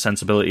different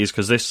sensibilities,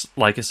 because this,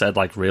 like I said,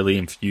 like really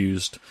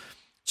infused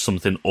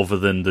something other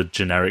than the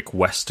generic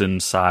Western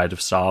side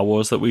of Star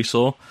Wars that we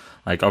saw.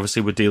 Like,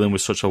 obviously, we're dealing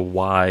with such a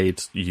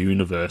wide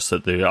universe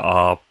that there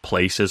are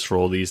places for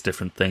all these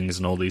different things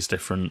and all these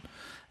different,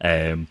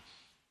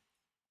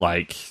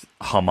 like,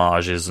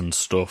 homages and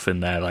stuff in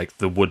there. Like,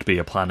 there would be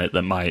a planet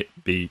that might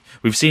be...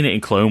 We've seen it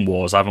in Clone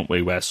Wars, haven't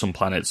we, where some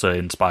planets are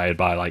inspired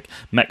by, like,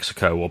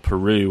 Mexico or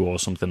Peru or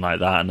something like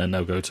that, and then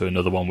they'll go to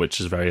another one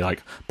which is very,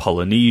 like,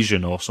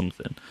 Polynesian or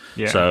something.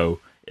 Yeah.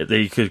 So...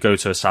 You could go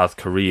to a South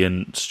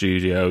Korean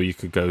studio, you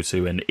could go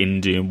to an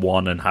Indian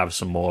one and have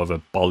some more of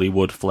a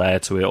Bollywood flair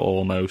to it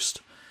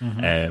almost.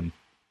 Mm-hmm.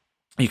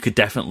 You could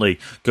definitely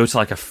go to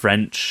like a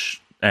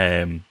French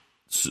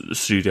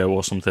studio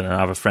or something and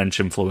have a French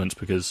influence,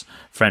 because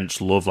French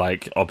love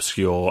like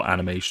obscure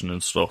animation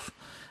and stuff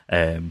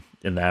in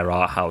their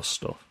art house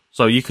stuff.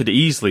 So you could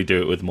easily do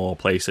it with more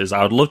places.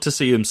 I would love to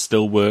see them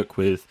still work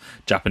with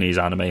Japanese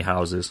anime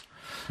houses.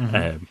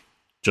 Mm-hmm.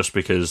 Just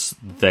because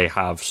they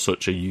have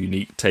such a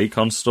unique take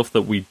on stuff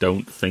that we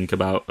don't think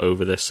about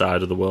over this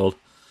side of the world.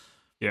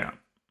 Yeah.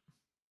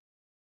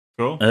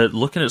 Cool.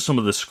 Looking at some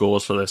of the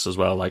scores for this as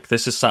well, like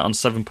this is sat on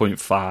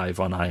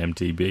 7.5 on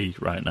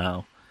IMDb right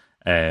now.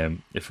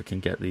 If I can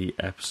get the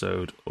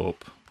episode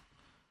up,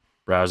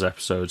 browse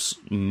episodes,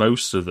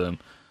 most of them.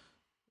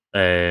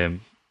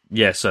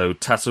 Yeah, so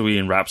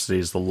Tatooine Rhapsody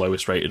is the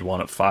lowest rated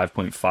one at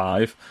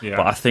 5.5. Yeah.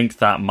 But I think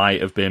that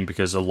might have been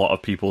because a lot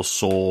of people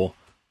saw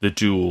the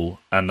duel,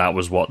 and that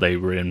was what they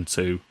were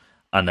into.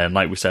 And then,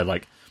 like we said,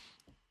 like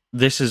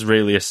this is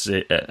really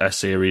a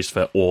series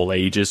for all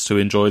ages to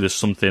enjoy. There's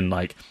something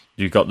like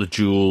you've got the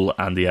duel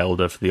and the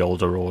Elder for the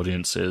older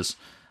audiences,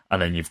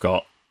 and then you've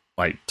got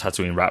like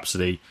Tatooine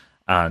Rhapsody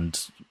and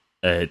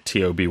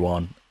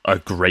TOB1 are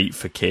great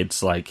for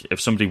kids. Like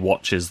if somebody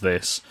watches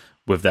this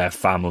with their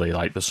family,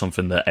 like there's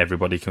something that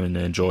everybody can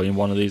enjoy in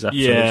one of these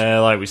episodes. Yeah,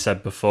 like we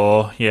said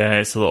before, yeah,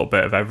 it's a little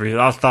bit of everything.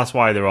 That's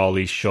why they're all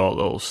these short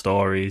little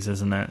stories,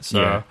 isn't it?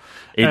 So yeah.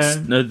 It's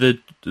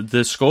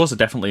the scores are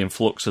definitely in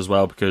flux as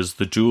well, because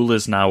the duel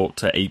is now up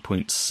to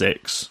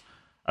 8.6.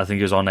 I think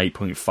it was on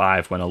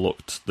 8.5 when I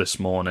looked this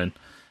morning.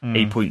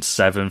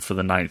 8.7 for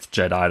the Ninth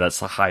Jedi,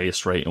 that's the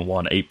highest rating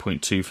one.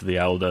 8.2 for the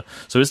Elder.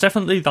 So it's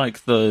definitely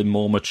like the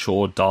more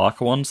mature,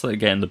 darker ones that are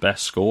getting the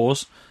best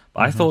scores.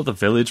 But I thought The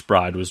Village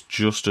Bride was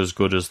just as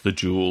good as The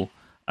Duel,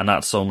 and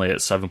that's only at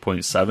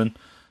 7.7.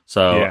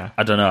 So, yeah.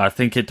 I don't know, I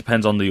think it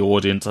depends on the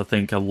audience. I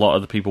think a lot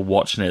of the people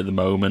watching it at the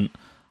moment,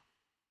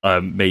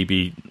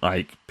 maybe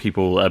like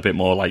people a bit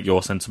more like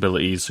your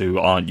sensibilities who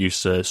aren't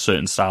used to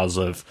certain styles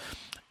of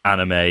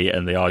anime,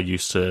 and they are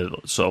used to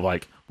sort of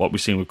like what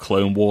we've seen with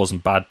Clone Wars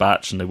and Bad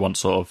Batch, and they want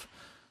sort of...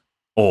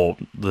 or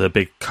the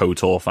big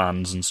KOTOR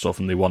fans and stuff,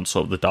 and they want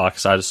sort of the dark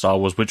side of Star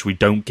Wars, which we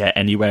don't get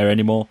anywhere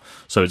anymore.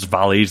 So it's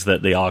valid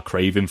that they are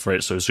craving for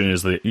it. So as soon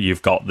as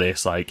you've got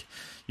this, like,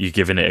 you're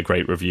giving it a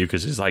great review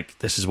because it's like,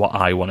 this is what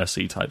I want to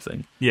see type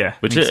thing. Yeah,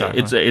 which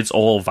exactly. It's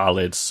all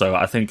valid. So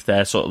I think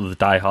they're sort of the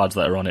diehards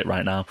that are on it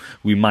right now.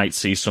 We might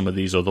see some of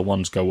these other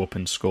ones go up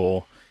in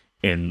score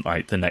in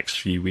like the next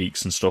few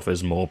weeks and stuff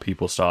as more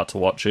people start to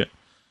watch it.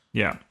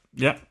 Yeah.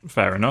 Yeah,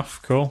 fair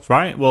enough. Cool.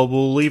 Right, well,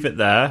 we'll leave it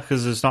there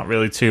because there's not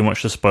really too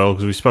much to spoil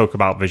because we spoke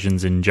about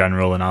Visions in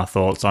general and our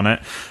thoughts on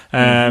it.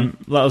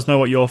 Let us know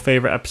what your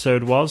favourite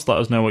episode was. Let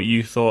us know what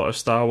you thought of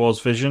Star Wars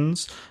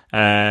Visions.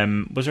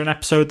 Was there an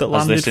episode that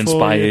landed this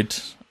inspired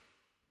for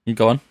you?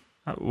 Go on.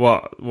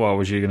 What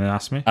was you going to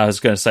ask me? I was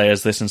going to say,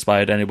 has this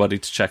inspired anybody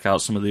to check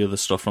out some of the other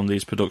stuff from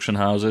these production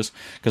houses?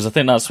 Because I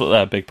think that's what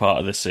a big part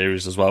of this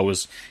series as well,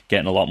 was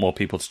getting a lot more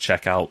people to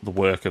check out the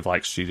work of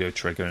like Studio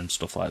Trigger and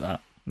stuff like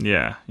that.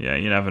 Yeah,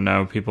 you never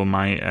know. People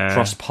might...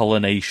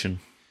 cross-pollination.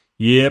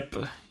 Yep,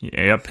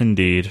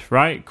 indeed.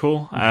 Right,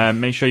 cool.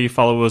 Make sure you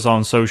follow us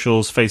on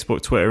socials,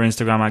 Facebook, Twitter,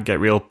 Instagram at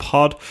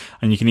GetRealPod,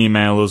 and you can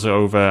email us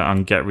over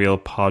on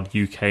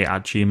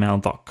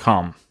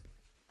getrealpoduk@gmail.com.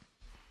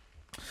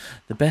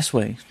 The best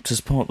way to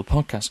support the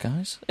podcast,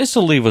 guys, is to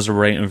leave us a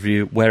rating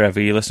review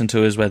wherever you listen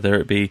to us, whether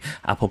it be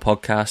Apple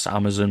Podcasts,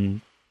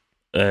 Amazon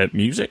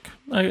Music,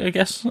 I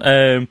guess,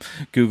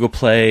 Google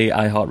Play,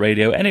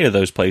 iHeartRadio, any of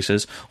those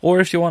places. Or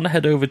if you want to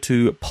head over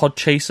to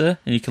Podchaser,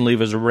 and you can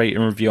leave us a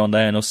rating review on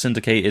there, and it'll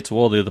syndicate it to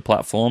all the other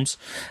platforms,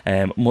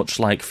 much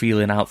like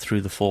feeling out through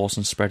the Force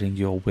and spreading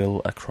your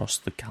will across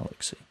the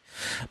galaxy.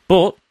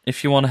 But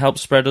if you want to help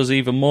spread us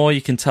even more,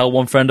 you can tell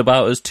one friend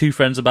about us, two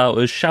friends about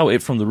us, shout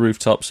it from the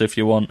rooftops if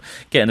you want,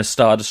 get in a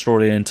Star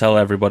Destroyer and tell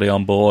everybody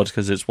on board,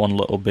 because it's one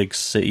little big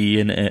city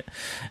in it.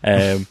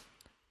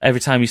 Every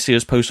time you see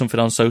us post something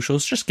on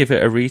socials, just give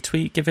it a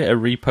retweet, give it a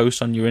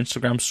repost on your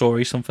Instagram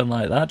story, something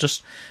like that.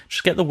 Just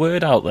get the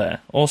word out there.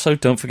 Also,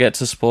 don't forget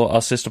to support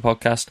our sister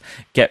podcast,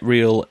 Get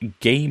Real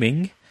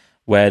Gaming,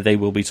 where they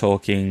will be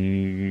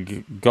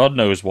talking God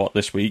knows what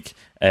this week.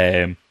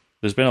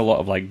 There's been a lot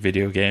of like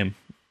video game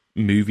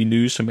movie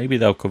news, so maybe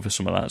they'll cover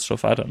some of that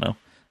stuff. I don't know.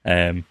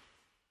 There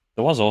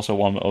was also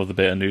one other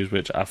bit of news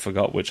which I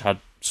forgot, which had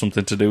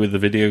something to do with the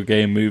video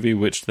game movie,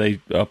 which they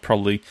are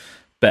probably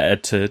better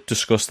to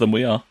discuss than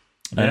we are.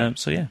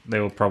 So yeah, they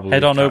will probably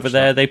head on over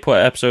there. They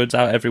put episodes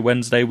out every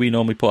Wednesday. We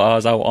normally put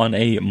ours out on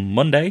a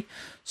Monday.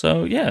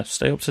 So yeah,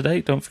 stay up to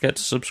date. Don't forget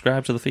to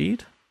subscribe to the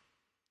feed,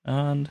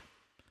 and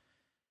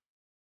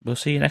we'll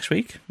see you next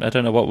week. I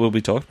don't know what we'll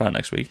be talking about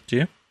next week. Do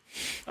you?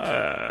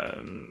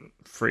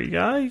 Free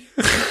Guy?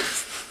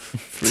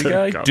 Free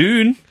Guy?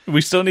 Dune?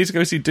 We still need to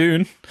go see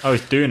Dune. Oh,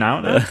 it's Dune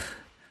out now?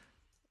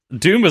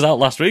 Dune was out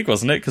last week,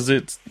 wasn't it? Because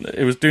it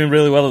was doing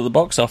really well at the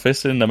box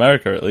office, in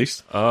America at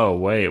least. Oh,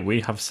 wait,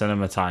 we have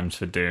cinema times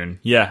for Dune.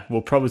 Yeah,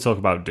 we'll probably talk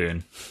about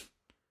Dune.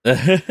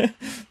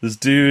 There's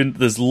Dune,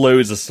 there's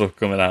loads of stuff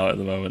coming out at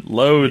the moment.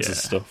 Loads of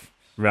stuff.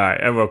 Right,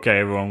 okay,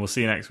 everyone, we'll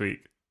see you next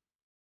week.